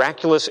and his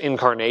miraculous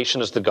incarnation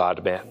as the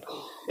God-man.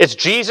 It's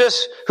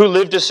Jesus who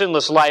lived a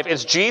sinless life.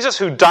 It's Jesus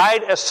who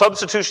died a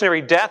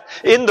substitutionary death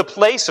in the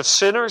place of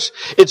sinners.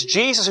 It's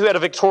Jesus who had a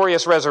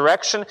victorious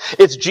resurrection.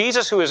 It's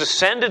Jesus who has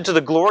ascended to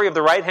the glory of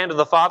the right hand of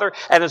the Father.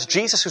 And it's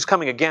Jesus who's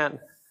coming again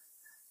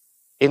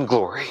in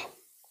glory.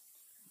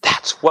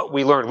 That's what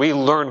we learn. We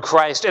learn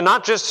Christ. And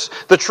not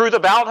just the truth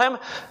about him,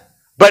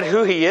 but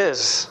who he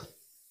is.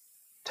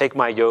 Take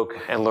my yoke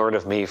and learn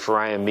of me, for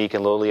I am meek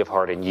and lowly of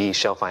heart, and ye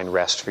shall find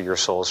rest for your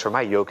souls. For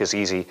my yoke is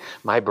easy,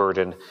 my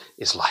burden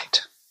is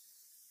light.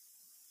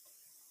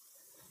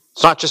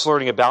 It's not just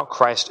learning about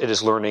Christ, it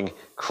is learning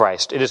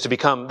Christ. It is to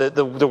become,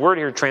 the word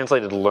here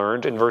translated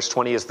learned in verse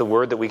 20 is the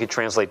word that we could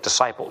translate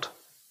discipled.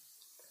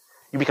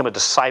 You become a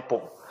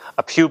disciple,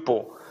 a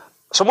pupil,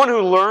 someone who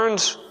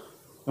learns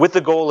with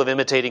the goal of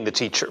imitating the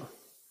teacher.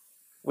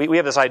 We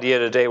have this idea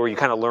today where you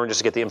kind of learn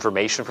just to get the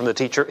information from the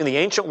teacher. In the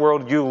ancient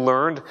world, you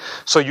learned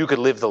so you could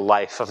live the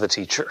life of the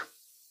teacher.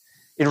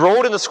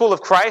 Enrolled in the school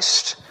of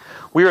Christ,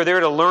 we are there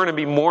to learn and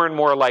be more and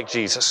more like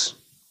Jesus.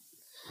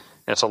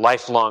 And it's a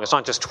lifelong, it's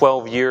not just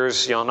 12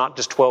 years, not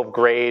just 12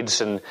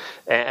 grades, and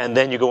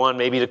then you go on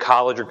maybe to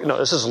college. No,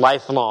 this is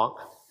lifelong.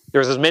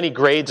 There's as many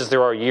grades as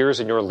there are years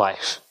in your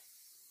life.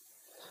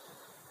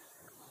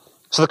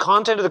 So the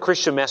content of the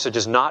Christian message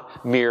is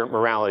not mere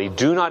morality.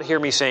 Do not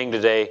hear me saying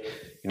today,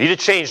 you need to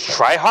change,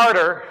 try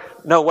harder.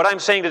 No, what I'm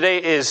saying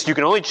today is you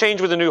can only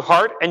change with a new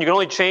heart, and you can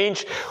only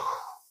change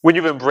when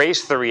you've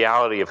embraced the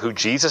reality of who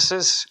Jesus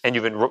is, and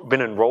you've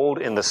been enrolled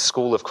in the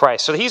school of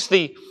Christ. So he's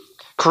the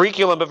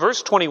curriculum, but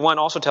verse 21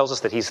 also tells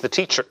us that he's the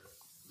teacher.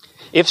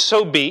 If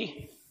so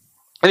be,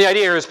 and the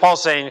idea here is Paul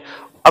saying,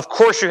 of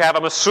course you have,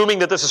 I'm assuming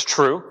that this is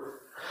true,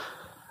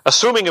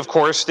 assuming, of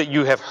course, that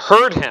you have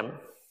heard him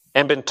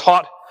and been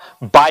taught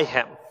by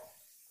him.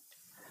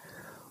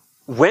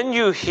 When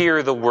you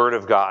hear the word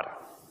of God,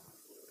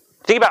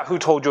 think about who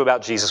told you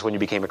about Jesus when you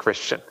became a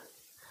Christian.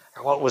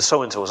 Well, it was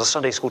so-and-so. It was a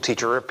Sunday school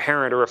teacher or a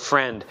parent or a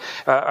friend,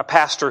 a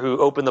pastor who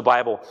opened the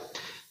Bible.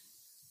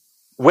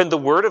 When the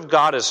word of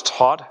God is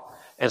taught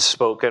and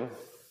spoken,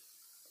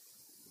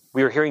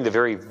 we are hearing the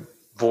very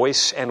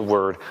voice and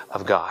word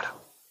of God.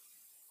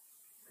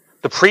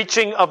 The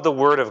preaching of the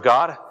word of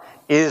God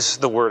is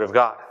the word of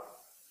God.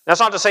 That's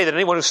not to say that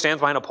anyone who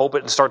stands behind a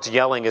pulpit and starts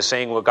yelling is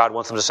saying what God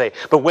wants them to say.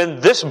 But when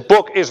this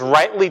book is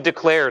rightly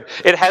declared,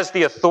 it has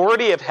the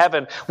authority of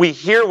heaven. We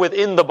hear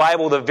within the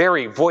Bible the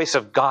very voice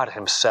of God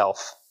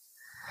himself.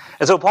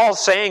 And so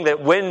Paul's saying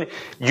that when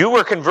you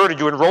were converted,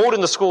 you enrolled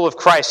in the school of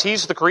Christ.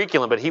 He's the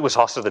curriculum, but he was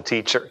also the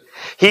teacher.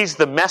 He's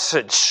the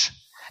message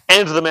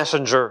and the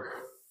messenger.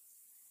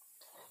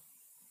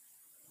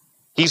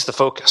 He's the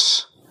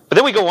focus. But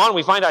then we go on and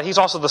we find out he's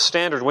also the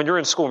standard. When you're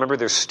in school, remember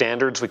there's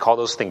standards. We call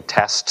those things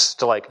tests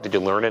to did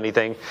you learn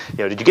anything?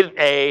 Did you get an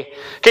A?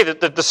 Okay,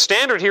 the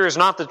standard here is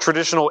not the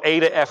traditional A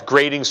to F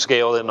grading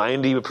scale at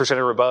 90%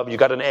 or above. You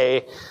got an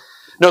A.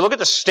 No, look at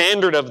the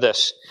standard of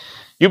this.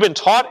 You've been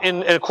taught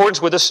in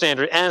accordance with this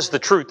standard as the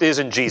truth is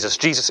in Jesus.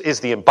 Jesus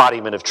is the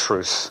embodiment of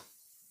truth.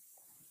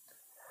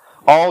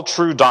 All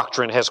true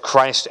doctrine has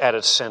Christ at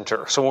its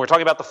center. So when we're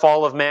talking about the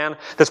fall of man,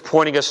 that's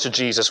pointing us to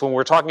Jesus. When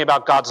we're talking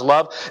about God's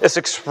love, it's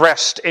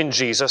expressed in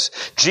Jesus.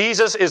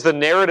 Jesus is the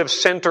narrative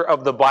center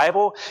of the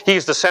Bible. He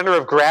is the center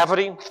of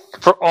gravity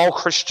for all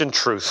Christian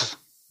truth.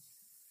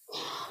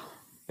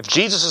 If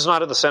Jesus is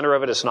not at the center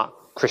of it, it's not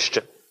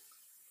Christian.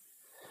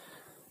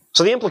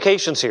 So the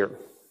implications here.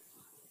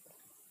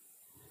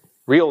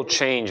 Real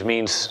change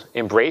means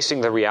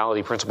embracing the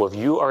reality principle. If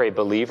you are a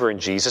believer in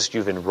Jesus,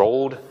 you've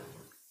enrolled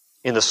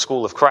in the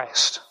school of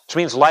Christ, which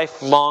means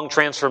lifelong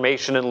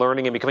transformation and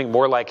learning and becoming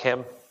more like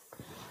him.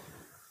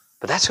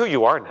 But that's who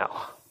you are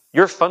now.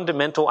 Your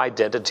fundamental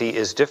identity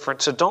is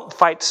different. So don't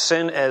fight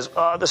sin as,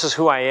 this is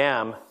who I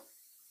am.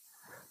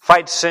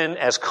 Fight sin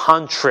as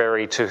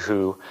contrary to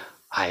who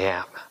I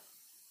am.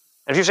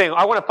 And if you're saying,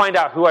 I want to find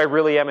out who I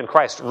really am in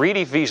Christ, read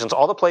Ephesians,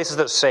 all the places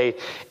that say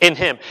in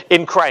him,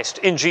 in Christ,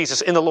 in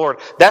Jesus, in the Lord.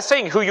 That's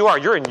saying who you are.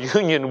 You're in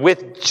union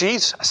with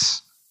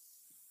Jesus.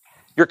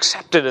 You're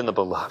accepted in the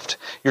beloved.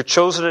 You're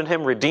chosen in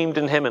him, redeemed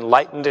in him,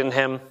 enlightened in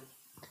him,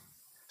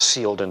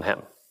 sealed in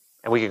him.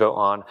 And we could go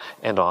on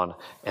and on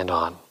and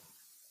on.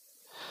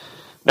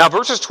 Now,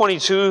 verses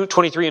 22,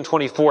 23, and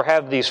 24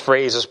 have these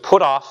phrases,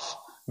 put off,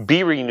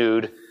 be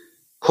renewed,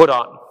 put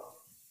on.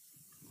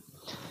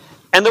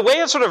 And the way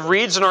it sort of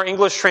reads in our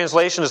English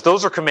translation is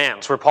those are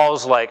commands, where Paul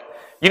is like,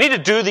 you need to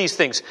do these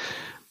things.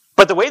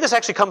 But the way this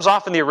actually comes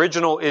off in the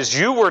original is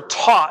you were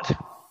taught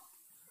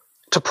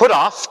to put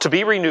off, to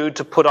be renewed,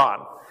 to put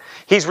on.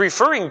 He's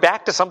referring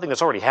back to something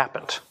that's already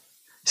happened.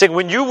 He's saying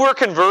when you were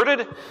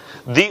converted,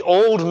 the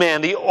old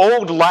man, the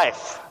old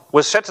life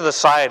was set to the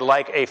side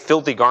like a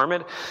filthy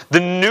garment.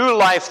 The new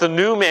life, the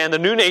new man, the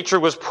new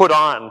nature was put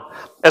on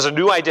as a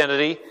new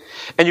identity.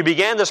 And you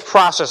began this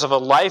process of a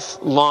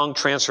lifelong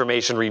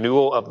transformation,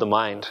 renewal of the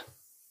mind.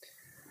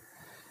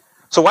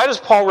 So why does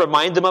Paul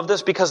remind them of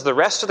this? Because the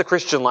rest of the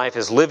Christian life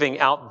is living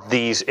out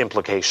these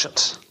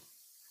implications.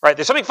 Right?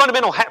 There's something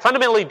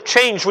fundamentally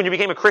changed when you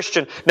became a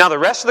Christian. Now the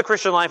rest of the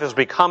Christian life is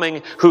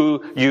becoming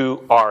who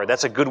you are.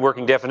 That's a good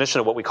working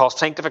definition of what we call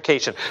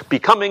sanctification.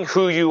 Becoming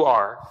who you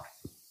are.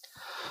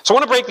 So I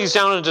want to break these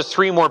down into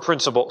 3 more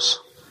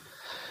principles.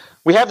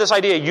 We have this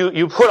idea,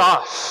 you put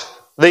off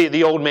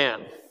the old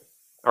man.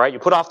 All right? You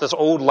put off this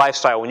old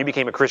lifestyle when you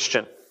became a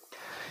Christian.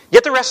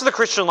 Yet the rest of the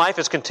Christian life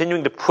is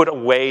continuing to put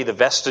away the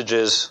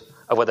vestiges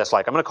of what that's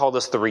like. I'm going to call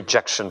this the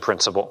rejection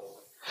principle.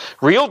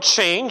 Real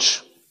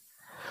change,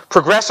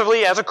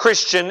 progressively as a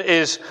Christian,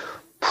 is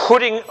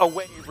putting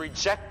away,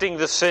 rejecting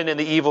the sin and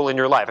the evil in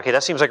your life. Okay,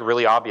 that seems like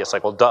really obvious.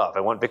 Like, well, duh. If I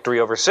want victory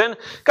over sin,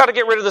 got to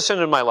get rid of the sin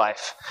in my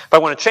life. If I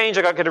want to change,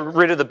 I got to get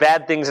rid of the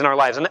bad things in our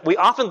lives. And we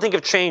often think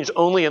of change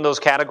only in those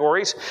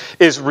categories.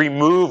 Is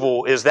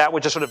removal, is that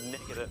which is sort of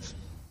negative.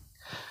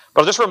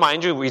 But I'll just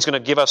remind you, he's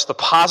going to give us the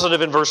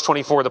positive in verse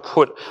 24, the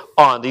put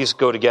on. These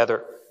go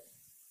together.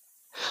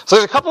 So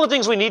there's a couple of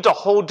things we need to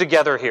hold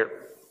together here.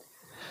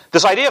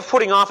 This idea of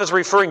putting off is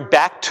referring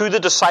back to the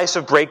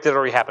decisive break that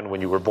already happened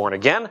when you were born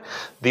again.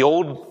 The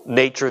old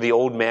nature, the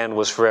old man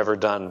was forever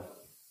done,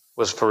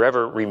 was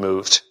forever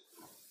removed.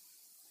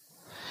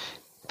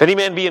 If any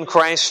man be in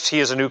Christ, he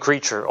is a new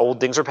creature. Old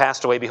things are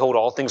passed away. Behold,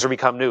 all things are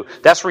become new.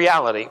 That's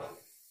reality.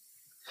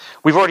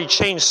 We've already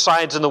changed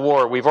sides in the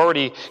war. We've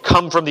already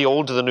come from the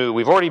old to the new.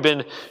 We've already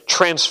been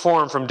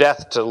transformed from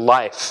death to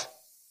life.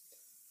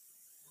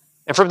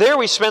 And from there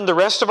we spend the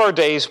rest of our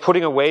days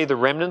putting away the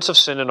remnants of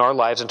sin in our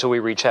lives until we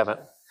reach heaven.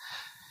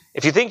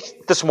 If you think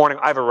this morning,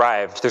 I've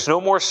arrived, there's no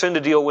more sin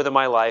to deal with in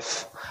my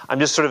life, I'm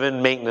just sort of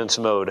in maintenance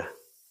mode,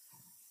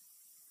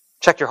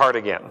 check your heart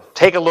again.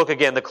 Take a look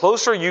again. The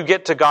closer you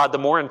get to God, the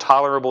more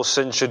intolerable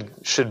sin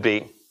should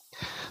be.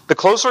 The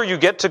closer you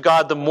get to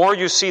God, the more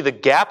you see the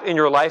gap in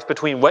your life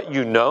between what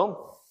you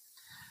know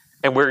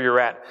and where you're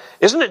at.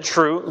 Isn't it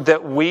true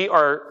that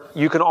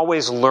you can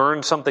always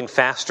learn something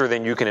faster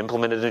than you can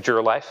implement it into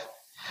your life?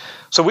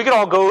 So we could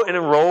all go and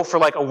enroll for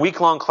like a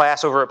week-long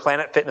class over at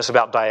Planet Fitness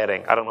about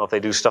dieting. I don't know if they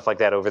do stuff like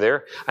that over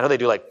there. I know they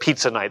do like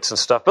pizza nights and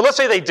stuff. But let's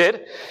say they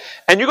did.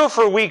 And you go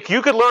for a week,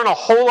 you could learn a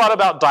whole lot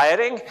about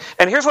dieting.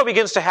 And here's what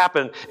begins to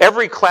happen.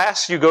 Every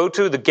class you go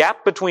to, the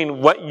gap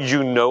between what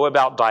you know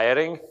about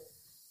dieting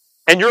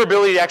and your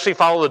ability to actually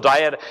follow the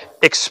diet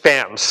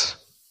expands.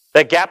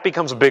 That gap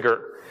becomes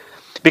bigger.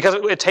 Because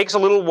it takes a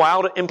little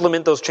while to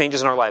implement those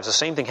changes in our lives. The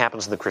same thing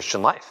happens in the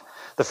Christian life.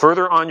 The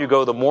further on you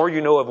go, the more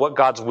you know of what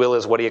God's will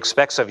is, what He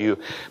expects of you.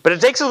 But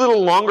it takes a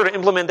little longer to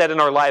implement that in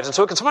our lives. And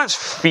so it can sometimes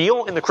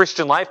feel in the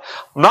Christian life,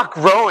 I'm not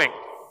growing.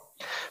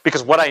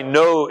 Because what I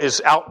know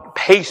is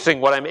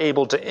outpacing what I'm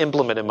able to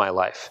implement in my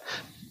life.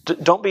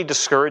 Don't be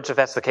discouraged if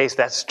that's the case.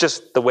 That's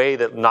just the way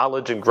that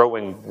knowledge and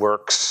growing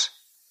works.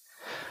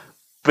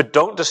 But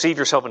don't deceive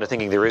yourself into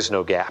thinking there is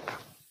no gap.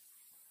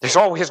 There's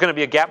always going to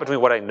be a gap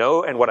between what I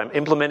know and what I'm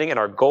implementing, and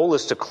our goal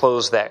is to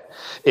close that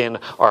in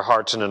our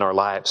hearts and in our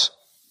lives.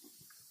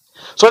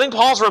 So I think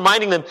Paul's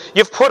reminding them,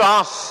 you've put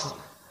off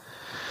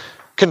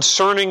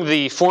concerning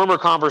the former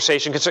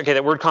conversation. Okay,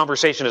 that word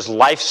conversation is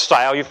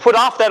lifestyle. You've put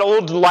off that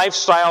old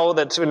lifestyle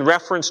that's in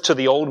reference to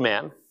the old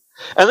man.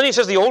 And then he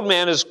says the old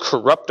man is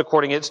corrupt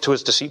according to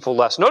his deceitful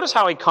lust. Notice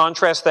how he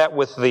contrasts that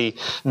with the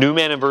new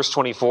man in verse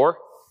 24.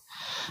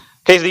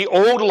 Okay, the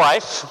old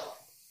life,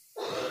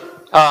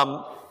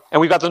 and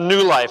we've got the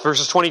new life,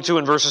 verses 22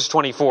 and verses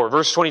 24.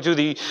 Verse 22,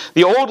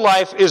 the old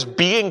life is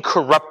being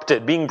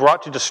corrupted, being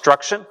brought to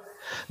destruction.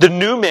 The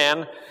new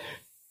man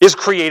is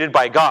created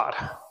by God.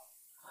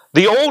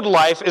 The old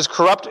life is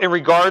corrupt in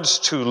regards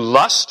to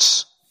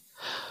lusts.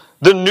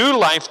 The new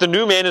life, the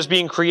new man, is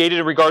being created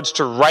in regards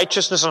to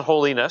righteousness and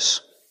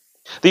holiness.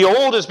 The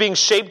old is being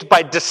shaped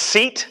by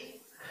deceit,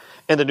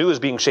 and the new is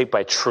being shaped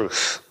by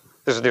truth.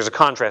 There's a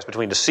contrast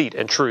between deceit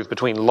and truth,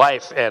 between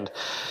life and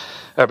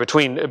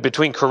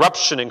between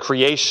corruption and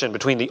creation,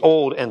 between the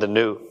old and the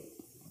new.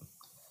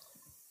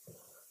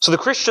 So the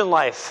Christian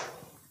life,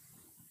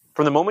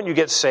 from the moment you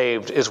get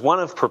saved, is one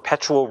of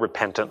perpetual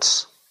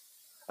repentance,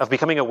 of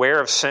becoming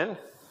aware of sin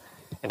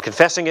and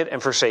confessing it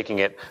and forsaking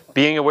it,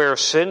 being aware of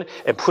sin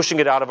and pushing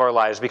it out of our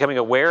lives, becoming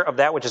aware of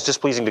that which is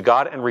displeasing to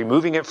God and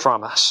removing it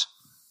from us.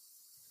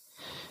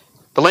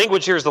 The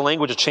language here is the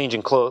language of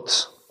changing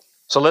clothes.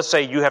 So let's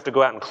say you have to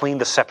go out and clean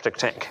the septic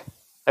tank.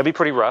 That'd be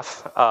pretty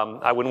rough.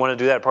 I wouldn't want to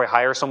do that. I'd probably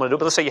hire someone to do it.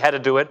 But let's say you had to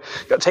do it.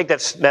 You got to take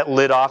that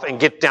lid off and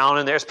get down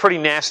in there. It's pretty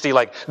nasty,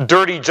 like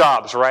dirty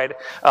jobs, right?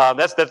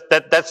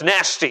 That's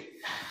nasty.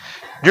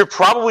 You're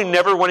probably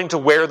never wanting to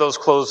wear those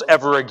clothes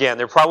ever again.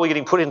 They're probably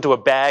getting put into a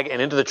bag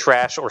and into the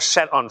trash or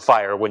set on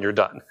fire when you're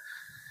done.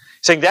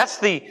 Saying that's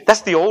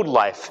the old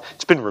life.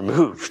 It's been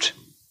removed.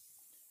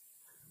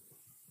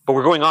 But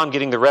we're going on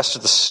getting the rest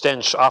of the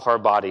stench off our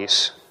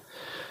bodies.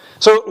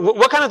 So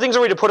what kind of things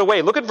are we to put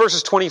away? Look at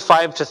verses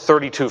 25 to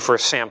 32 for a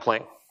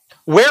sampling.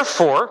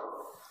 Wherefore,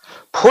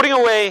 putting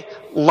away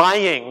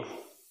lying,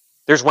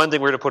 there's one thing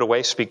we're to put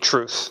away, speak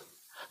truth.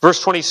 Verse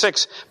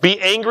 26,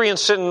 be angry and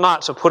sin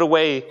not, so put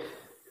away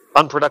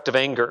unproductive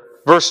anger.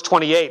 Verse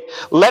 28,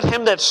 let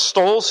him that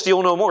stole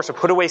steal no more. So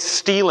put away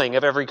stealing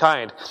of every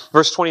kind.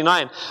 Verse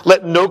 29,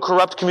 let no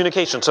corrupt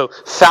communication. So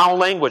foul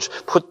language,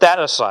 put that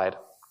aside.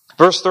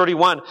 Verse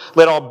 31,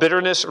 let all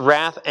bitterness,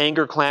 wrath,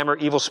 anger, clamor,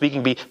 evil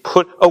speaking be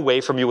put away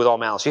from you with all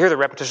malice. You hear the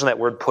repetition of that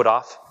word put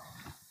off?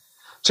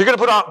 So you're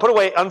going to put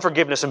away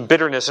unforgiveness and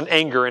bitterness and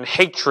anger and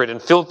hatred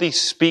and filthy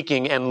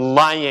speaking and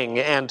lying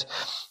and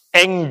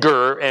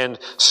anger and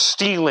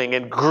stealing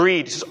and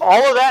greed.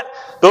 All of that,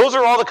 those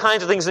are all the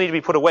kinds of things that need to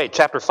be put away.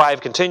 Chapter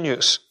 5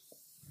 continues.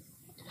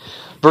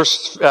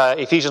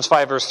 Ephesians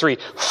 5 verse 3,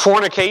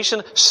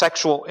 fornication,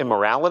 sexual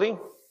immorality,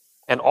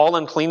 and all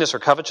uncleanness or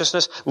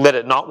covetousness, let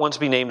it not once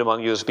be named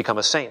among you as become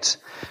as saints.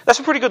 That's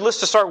a pretty good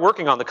list to start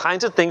working on. The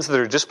kinds of things that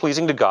are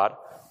displeasing to God,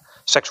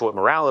 sexual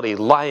immorality,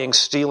 lying,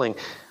 stealing,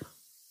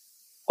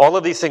 all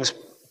of these things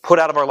put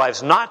out of our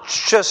lives, not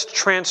just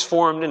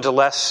transformed into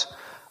less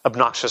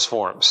obnoxious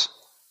forms.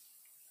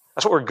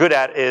 That's what we're good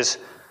at is,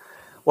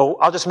 well,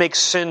 I'll just make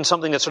sin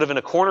something that's sort of in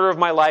a corner of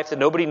my life that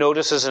nobody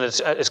notices, and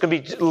it's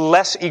going to be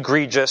less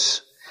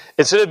egregious.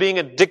 Instead of being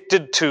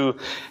addicted to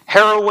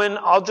heroin,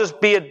 I'll just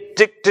be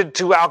addicted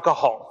to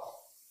alcohol.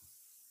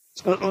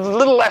 It's a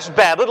little less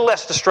bad, a little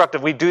less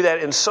destructive. We do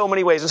that in so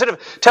many ways. Instead of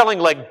telling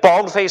like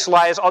bald-faced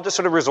lies, I'll just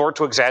sort of resort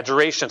to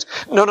exaggerations.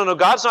 No.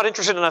 God's not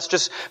interested in us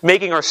just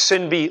making our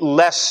sin be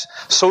less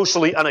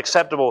socially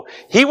unacceptable.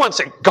 He wants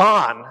it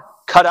gone,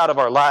 cut out of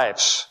our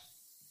lives.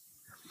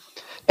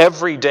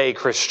 Every day,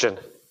 Christian,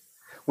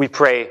 we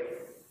pray,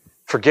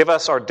 forgive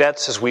us our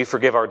debts as we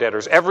forgive our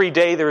debtors. Every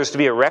day there is to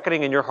be a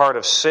reckoning in your heart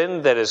of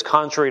sin that is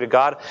contrary to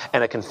God,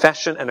 and a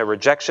confession and a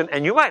rejection.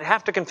 And you might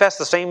have to confess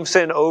the same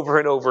sin over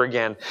and over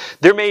again.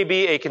 There may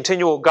be a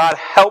continual, God,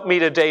 help me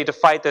today to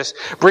fight this.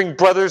 Bring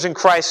brothers in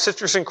Christ,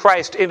 sisters in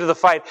Christ into the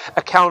fight.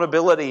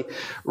 Accountability,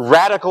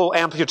 radical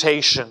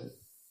amputation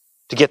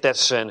to get that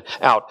sin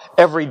out.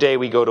 Every day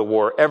we go to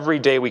war. Every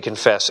day we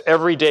confess.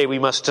 Every day we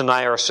must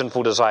deny our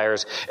sinful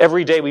desires.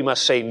 Every day we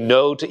must say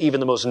no to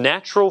even the most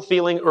natural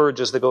feeling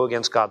urges that go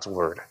against God's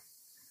word.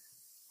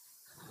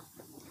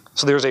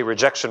 So there's a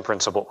rejection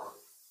principle,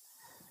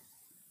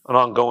 an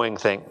ongoing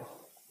thing.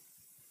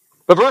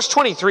 But verse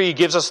 23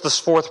 gives us this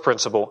fourth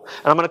principle,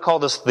 and I'm going to call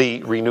this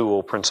the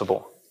renewal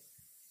principle.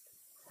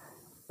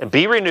 And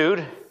be renewed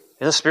in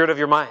the spirit of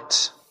your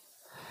minds.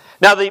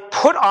 Now, the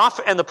put off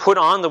and the put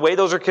on, the way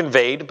those are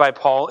conveyed by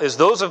Paul is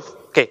those of,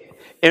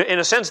 in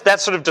a sense,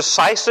 that's sort of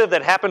decisive,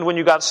 that happened when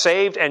you got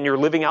saved and you're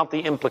living out the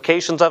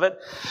implications of it.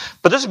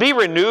 But this be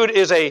renewed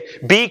is a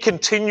be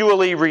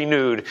continually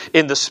renewed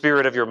in the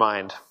spirit of your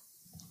mind.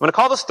 I'm going to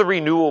call this the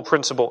renewal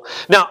principle.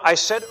 Now, I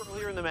said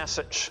earlier in the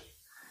message,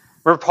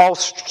 remember Paul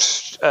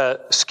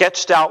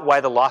sketched out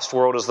why the lost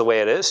world is the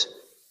way it is?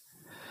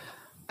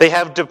 They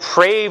have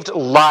depraved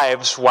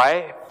lives.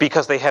 Why?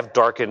 Because they have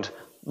darkened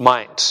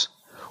minds.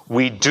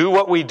 We do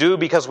what we do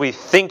because we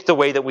think the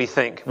way that we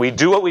think. We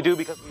do what we do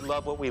because we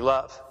love what we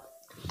love.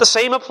 The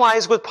same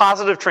applies with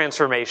positive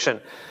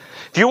transformation.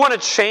 If you want to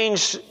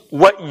change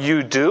what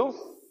you do,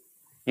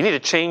 you need to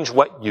change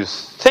what you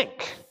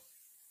think.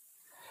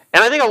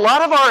 And I think a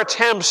lot of our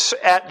attempts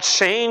at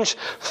change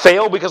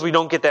fail because we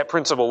don't get that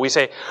principle. We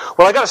say,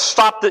 well, I got to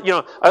stop I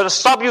got to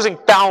stop using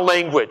foul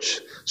language.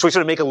 So we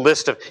sort of make a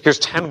list of, here's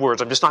 10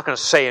 words I'm just not going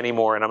to say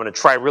anymore, and I'm going to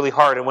try really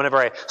hard, and whenever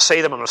I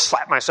say them, I'm going to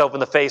slap myself in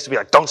the face and be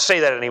like, don't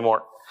say that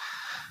anymore.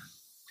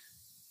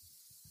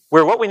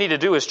 Where what we need to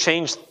do is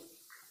change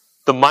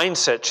the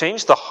mindset,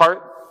 change the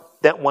heart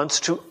that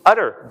wants to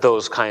utter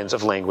those kinds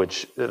of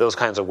language, those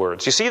kinds of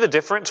words. You see the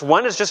difference?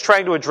 One is just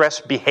trying to address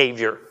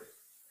behavior.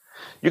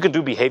 You can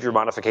do behavior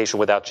modification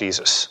without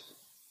Jesus.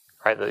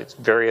 Right? The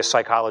various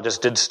psychologists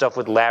did stuff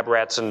with lab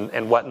rats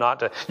and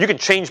whatnot. You can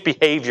change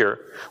behavior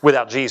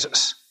without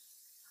Jesus.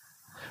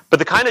 But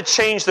the kind of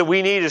change that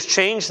we need is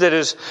change that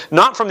is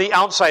not from the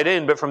outside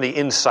in, but from the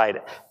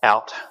inside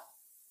out.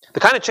 The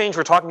kind of change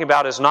we're talking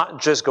about is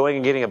not just going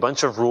and getting a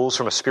bunch of rules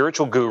from a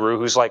spiritual guru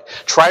who's like,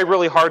 try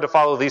really hard to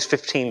follow these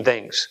 15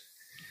 things.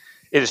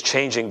 It is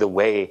changing the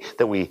way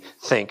that we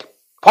think.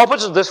 Paul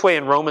puts it this way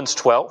in Romans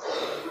 12.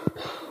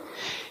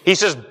 He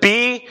says,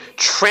 be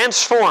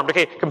transformed.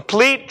 Okay,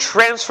 complete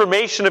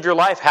transformation of your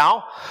life.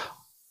 How?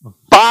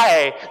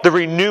 By the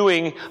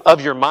renewing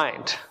of your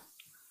mind.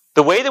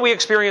 The way that we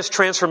experience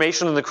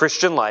transformation in the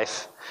Christian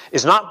life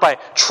is not by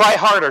try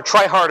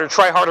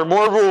harder,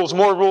 more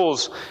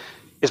rules.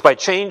 It's by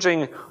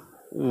changing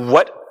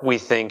what we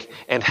think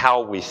and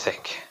how we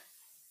think.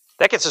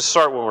 That gets us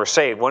started when we're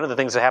saved. One of the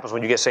things that happens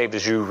when you get saved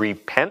is you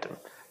repent,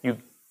 you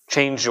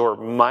change your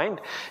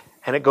mind.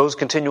 And it goes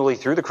continually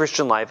through the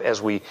Christian life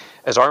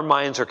as our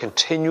minds are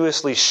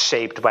continuously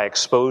shaped by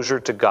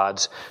exposure to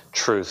God's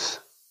truth.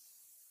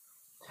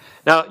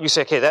 Now, you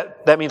say, okay,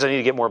 that means I need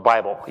to get more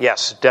Bible.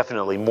 Yes,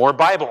 definitely, more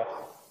Bible.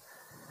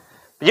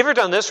 But you ever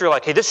done this where you're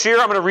like, hey, this year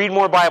I'm going to read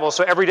more Bible.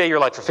 So every day you're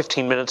like, for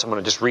 15 minutes, I'm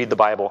going to just read the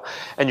Bible.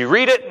 And you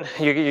read it,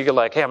 you're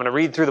like, hey, I'm going to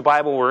read through the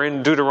Bible. We're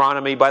in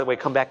Deuteronomy. By the way,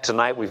 come back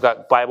tonight. We've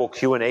got Bible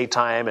Q&A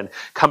time. And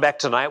come back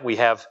tonight. We're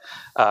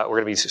going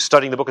to be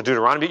studying the book of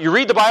Deuteronomy. You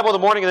read the Bible in the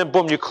morning and then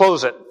boom, you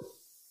close it.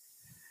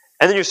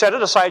 And then you set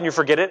it aside and you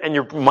forget it, and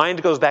your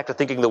mind goes back to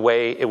thinking the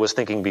way it was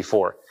thinking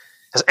before.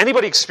 Has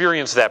anybody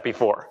experienced that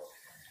before?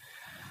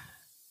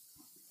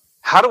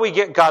 How do we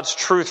get God's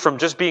truth from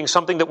just being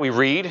something that we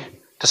read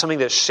to something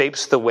that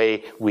shapes the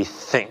way we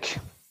think?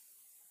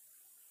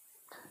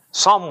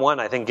 Psalm 1,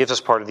 I think, gives us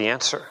part of the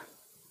answer.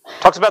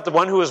 It talks about the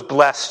one who is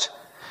blessed,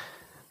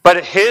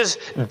 but his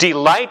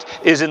delight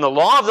is in the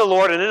law of the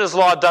Lord, and in his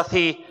law doth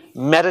he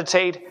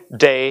meditate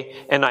day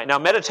and night. Now,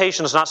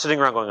 meditation is not sitting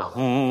around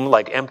going,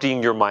 like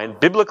emptying your mind.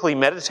 Biblically,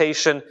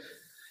 meditation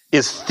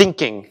is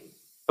thinking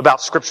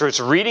about Scripture.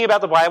 It's reading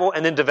about the Bible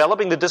and then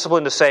developing the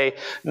discipline to say,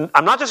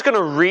 I'm not just going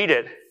to read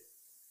it,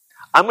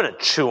 I'm going to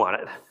chew on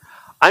it.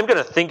 I'm going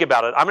to think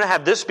about it. I'm going to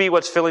have this be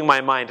what's filling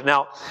my mind.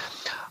 Now,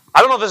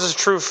 I don't know if this is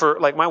true for,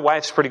 like, my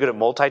wife's pretty good at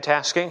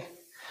multitasking.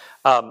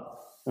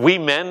 We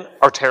men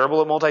are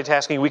terrible at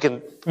multitasking.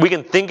 We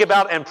can think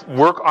about and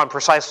work on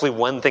precisely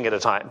one thing at a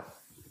time.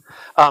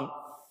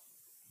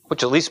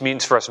 Which at least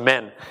means for us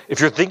men, if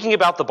you're thinking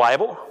about the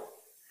Bible,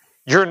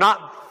 you're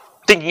not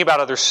thinking about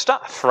other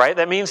stuff, right?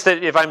 That means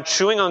that if I'm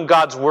chewing on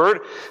God's Word,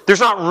 there's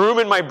not room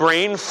in my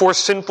brain for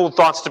sinful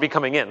thoughts to be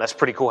coming in. That's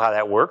pretty cool how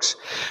that works.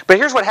 But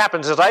here's what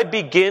happens. As I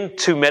begin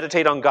to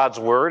meditate on God's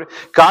Word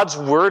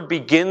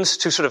begins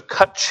to sort of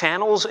cut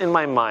channels in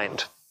my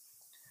mind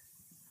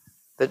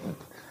that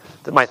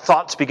my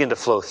thoughts begin to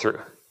flow through.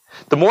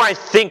 The more I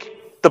think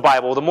the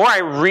Bible, the more I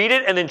read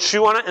it and then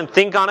chew on it and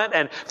think on it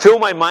and fill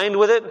my mind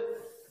with it,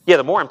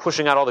 the more I'm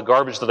pushing out all the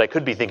garbage that I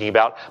could be thinking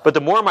about, but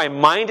the more my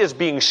mind is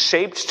being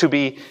shaped to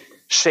be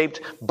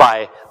shaped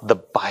by the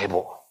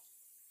Bible.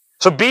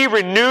 So be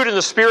renewed in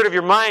the spirit of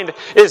your mind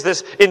is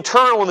this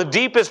internal and the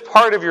deepest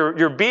part of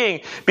your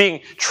being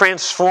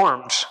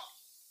transformed.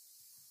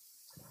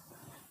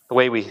 The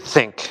way we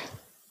think.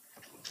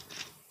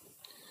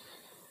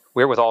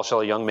 Wherewithal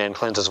shall a young man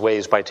cleanse his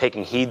ways? By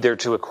taking heed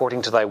thereto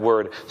according to thy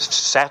word,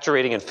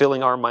 saturating and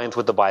filling our minds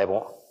with the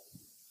Bible.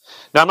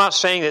 Now, I'm not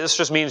saying that this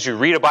just means you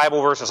read a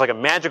Bible verse, it's like a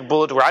magic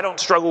bullet where I don't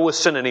struggle with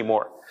sin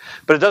anymore.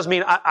 But it does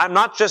mean I'm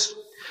not just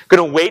going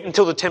to wait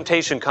until the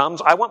temptation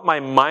comes. I want my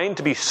mind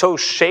to be so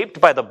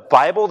shaped by the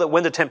Bible that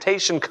when the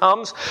temptation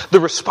comes, the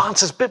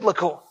response is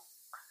biblical.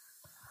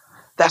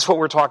 That's what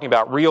we're talking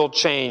about. Real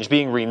change,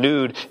 being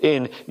renewed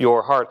in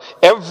your heart.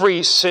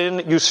 Every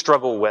sin you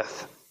struggle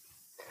with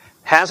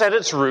has at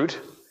its root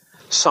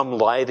some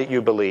lie that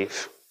you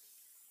believe.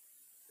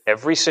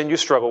 Every sin you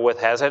struggle with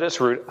has at its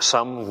root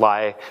some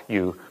lie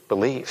you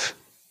believe.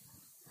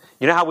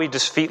 You know how we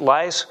defeat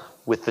lies?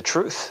 With the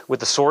truth, with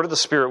the sword of the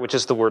Spirit, which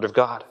is the Word of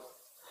God.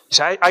 You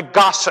say, I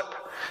gossip.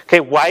 Okay,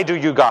 why do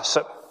you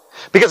gossip?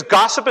 Because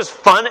gossip is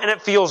fun and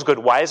it feels good.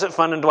 Why is it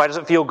fun and why does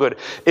it feel good?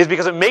 It's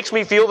because it makes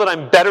me feel that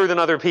I'm better than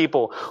other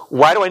people.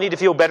 Why do I need to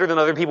feel better than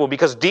other people?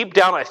 Because deep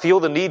down I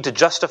feel the need to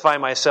justify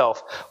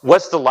myself.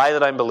 What's the lie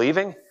that I'm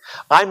believing?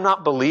 I'm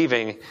not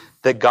believing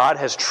that God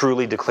has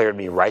truly declared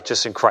me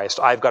righteous in Christ.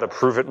 I've got to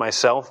prove it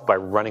myself by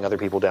running other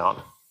people down.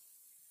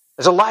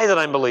 There's a lie that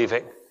I'm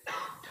believing.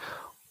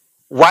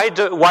 Why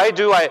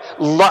do I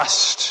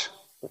lust?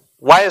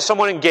 Why is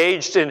someone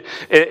engaged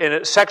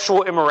in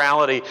sexual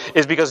immorality?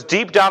 Is because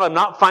deep down I'm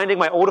not finding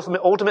my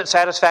ultimate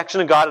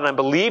satisfaction in God, and I'm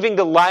believing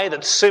the lie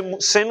that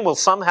sin will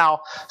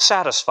somehow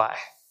satisfy.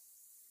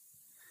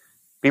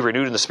 Be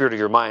renewed in the spirit of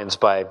your minds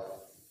by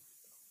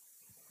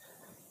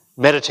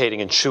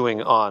meditating and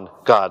chewing on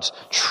God's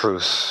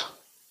truth.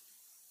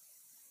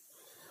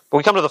 But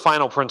we come to the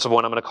final principle,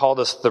 and I'm going to call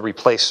this the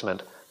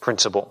replacement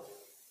principle.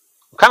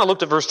 We kind of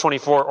looked at verse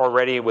 24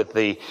 already with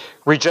the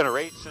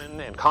regeneration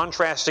and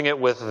contrasting it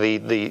with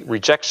the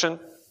rejection.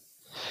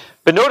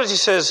 But notice he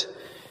says,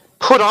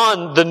 put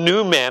on the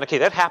new man. Okay,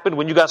 that happened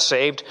when you got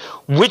saved.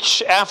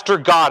 Which after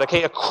God,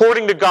 okay,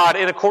 according to God,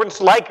 in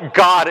accordance like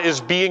God is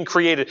being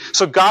created.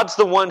 So God's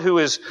the one who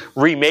is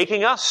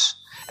remaking us,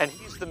 and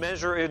he's the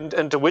measure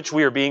into which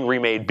we are being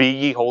remade. Be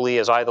ye holy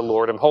as I, the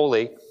Lord, am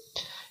holy.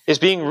 Is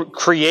being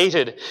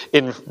created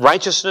in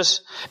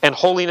righteousness and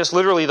holiness,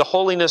 literally the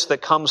holiness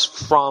that comes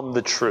from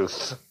the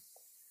truth.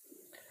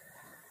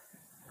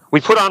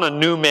 We put on a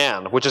new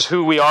man, which is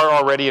who we are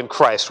already in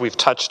Christ. We've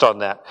touched on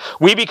that.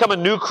 We become a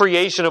new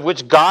creation of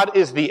which God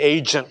is the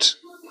agent.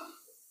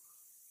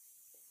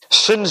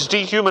 Sin's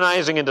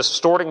dehumanizing and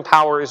distorting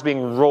power is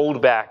being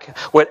rolled back.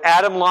 What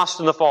Adam lost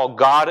in the fall,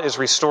 God is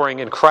restoring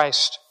in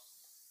Christ.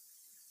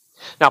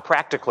 Now,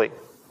 practically,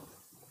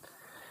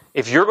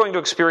 if you're going to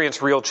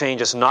experience real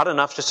change, it's not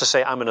enough just to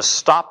say, I'm going to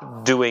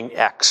stop doing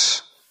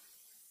X.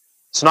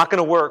 It's not going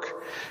to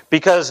work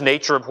because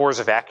nature abhors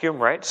a vacuum,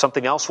 right?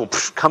 Something else will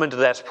come into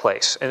that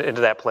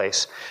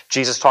place.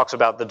 Jesus talks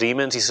about the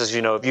demons. He says,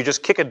 if you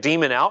just kick a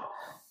demon out,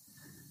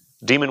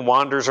 demon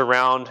wanders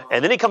around,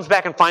 and then he comes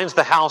back and finds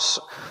the house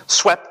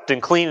swept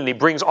and clean, and he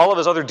brings all of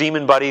his other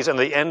demon buddies, and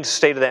the end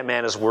state of that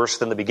man is worse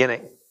than the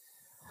beginning.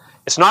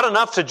 It's not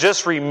enough to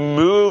just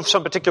remove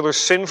some particular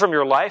sin from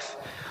your life.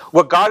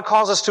 What God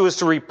calls us to is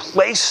to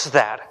replace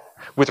that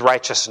with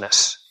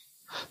righteousness.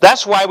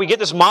 That's why we get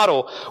this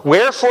model.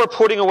 Wherefore,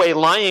 putting away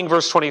lying,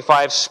 verse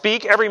 25,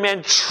 speak every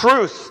man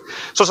truth.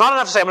 So it's not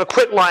enough to say, I'm going to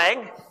quit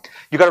lying.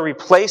 You've got to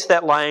replace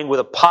that lying with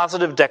a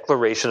positive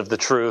declaration of the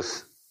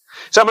truth.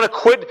 So I'm going to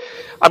quit.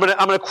 I'm going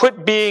to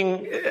quit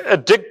being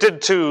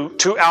addicted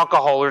to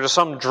alcohol or to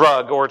some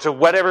drug or to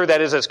whatever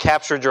that is that's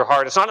captured your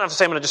heart. It's not enough to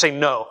say I'm going to just say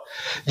no.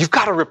 You've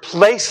got to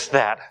replace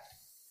that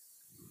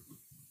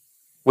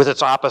with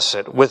its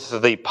opposite,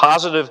 with the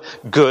positive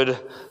good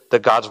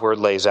that God's Word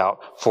lays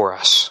out for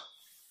us.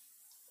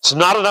 It's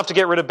not enough to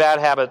get rid of bad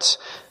habits.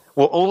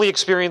 We'll only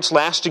experience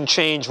lasting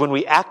change when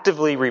we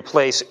actively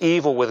replace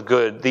evil with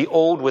good, the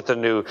old with the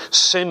new,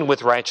 sin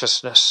with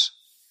righteousness.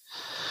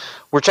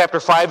 Where chapter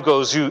 5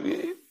 goes,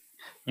 you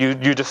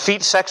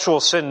defeat sexual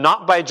sin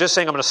not by just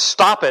saying, I'm going to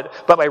stop it,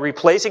 but by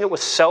replacing it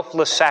with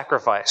selfless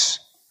sacrifice.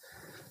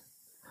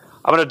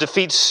 I'm going to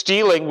defeat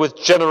stealing with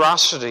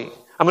generosity.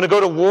 I'm going to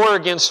go to war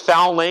against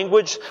foul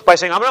language by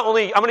saying, I'm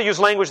going to use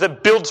language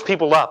that builds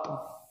people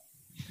up.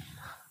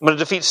 I'm going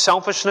to defeat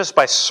selfishness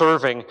by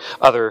serving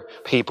other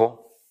people.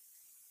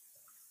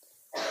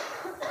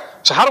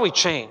 So how do we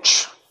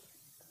change?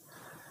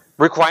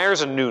 It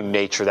requires a new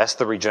nature. That's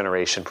the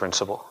regeneration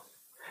principle.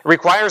 It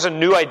requires a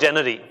new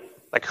identity.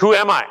 Like, who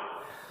am I?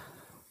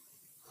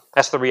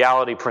 That's the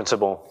reality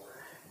principle.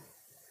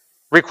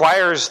 It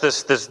requires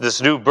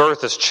this new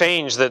birth, this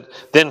change that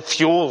then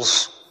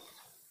fuels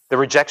the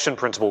rejection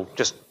principle,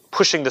 just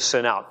pushing the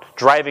sin out,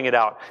 driving it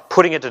out,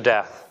 putting it to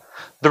death.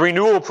 The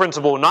renewal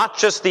principle, not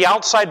just the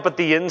outside, but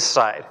the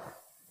inside.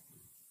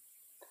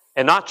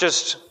 And not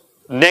just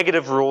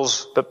negative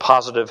rules, but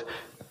positive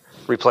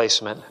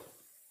replacement.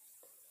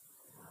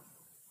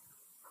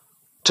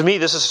 To me,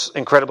 this is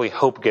incredibly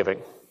hope-giving.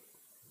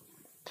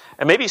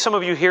 And maybe some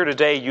of you here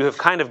today, you have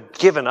kind of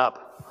given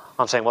up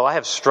on saying, well, I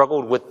have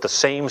struggled with the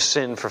same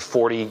sin for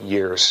 40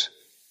 years.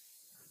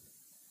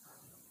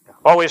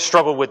 Always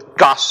struggled with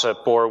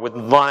gossip or with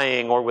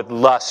lying or with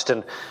lust,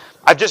 and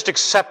I've just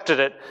accepted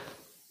it.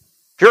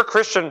 If you're a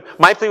Christian,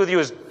 my plea with you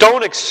is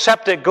don't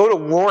accept it, go to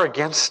war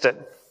against it.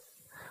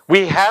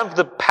 We have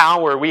the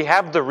power, we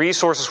have the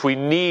resources we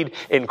need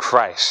in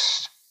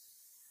Christ.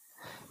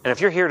 And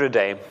if you're here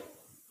today,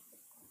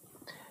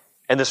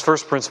 and this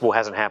first principle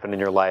hasn't happened in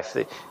your life,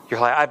 you're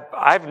like,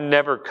 I've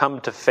never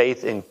come to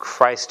faith in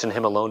Christ and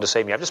Him alone to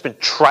save me. I've just been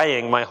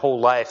trying my whole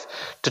life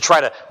to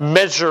try to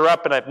measure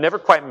up, and I've never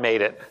quite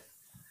made it.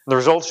 The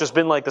result's just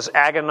been like this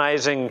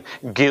agonizing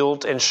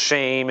guilt and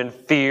shame and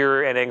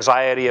fear and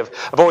anxiety of,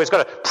 I've always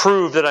got to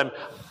prove that I'm...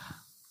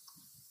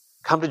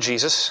 Come to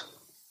Jesus.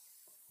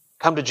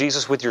 Come to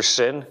Jesus with your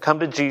sin. Come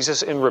to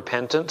Jesus in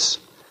repentance.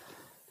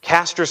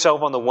 Cast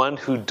yourself on the one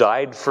who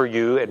died for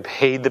you and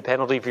paid the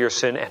penalty for your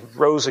sin and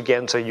rose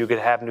again so you could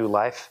have new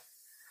life.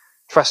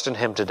 Trust in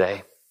Him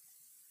today.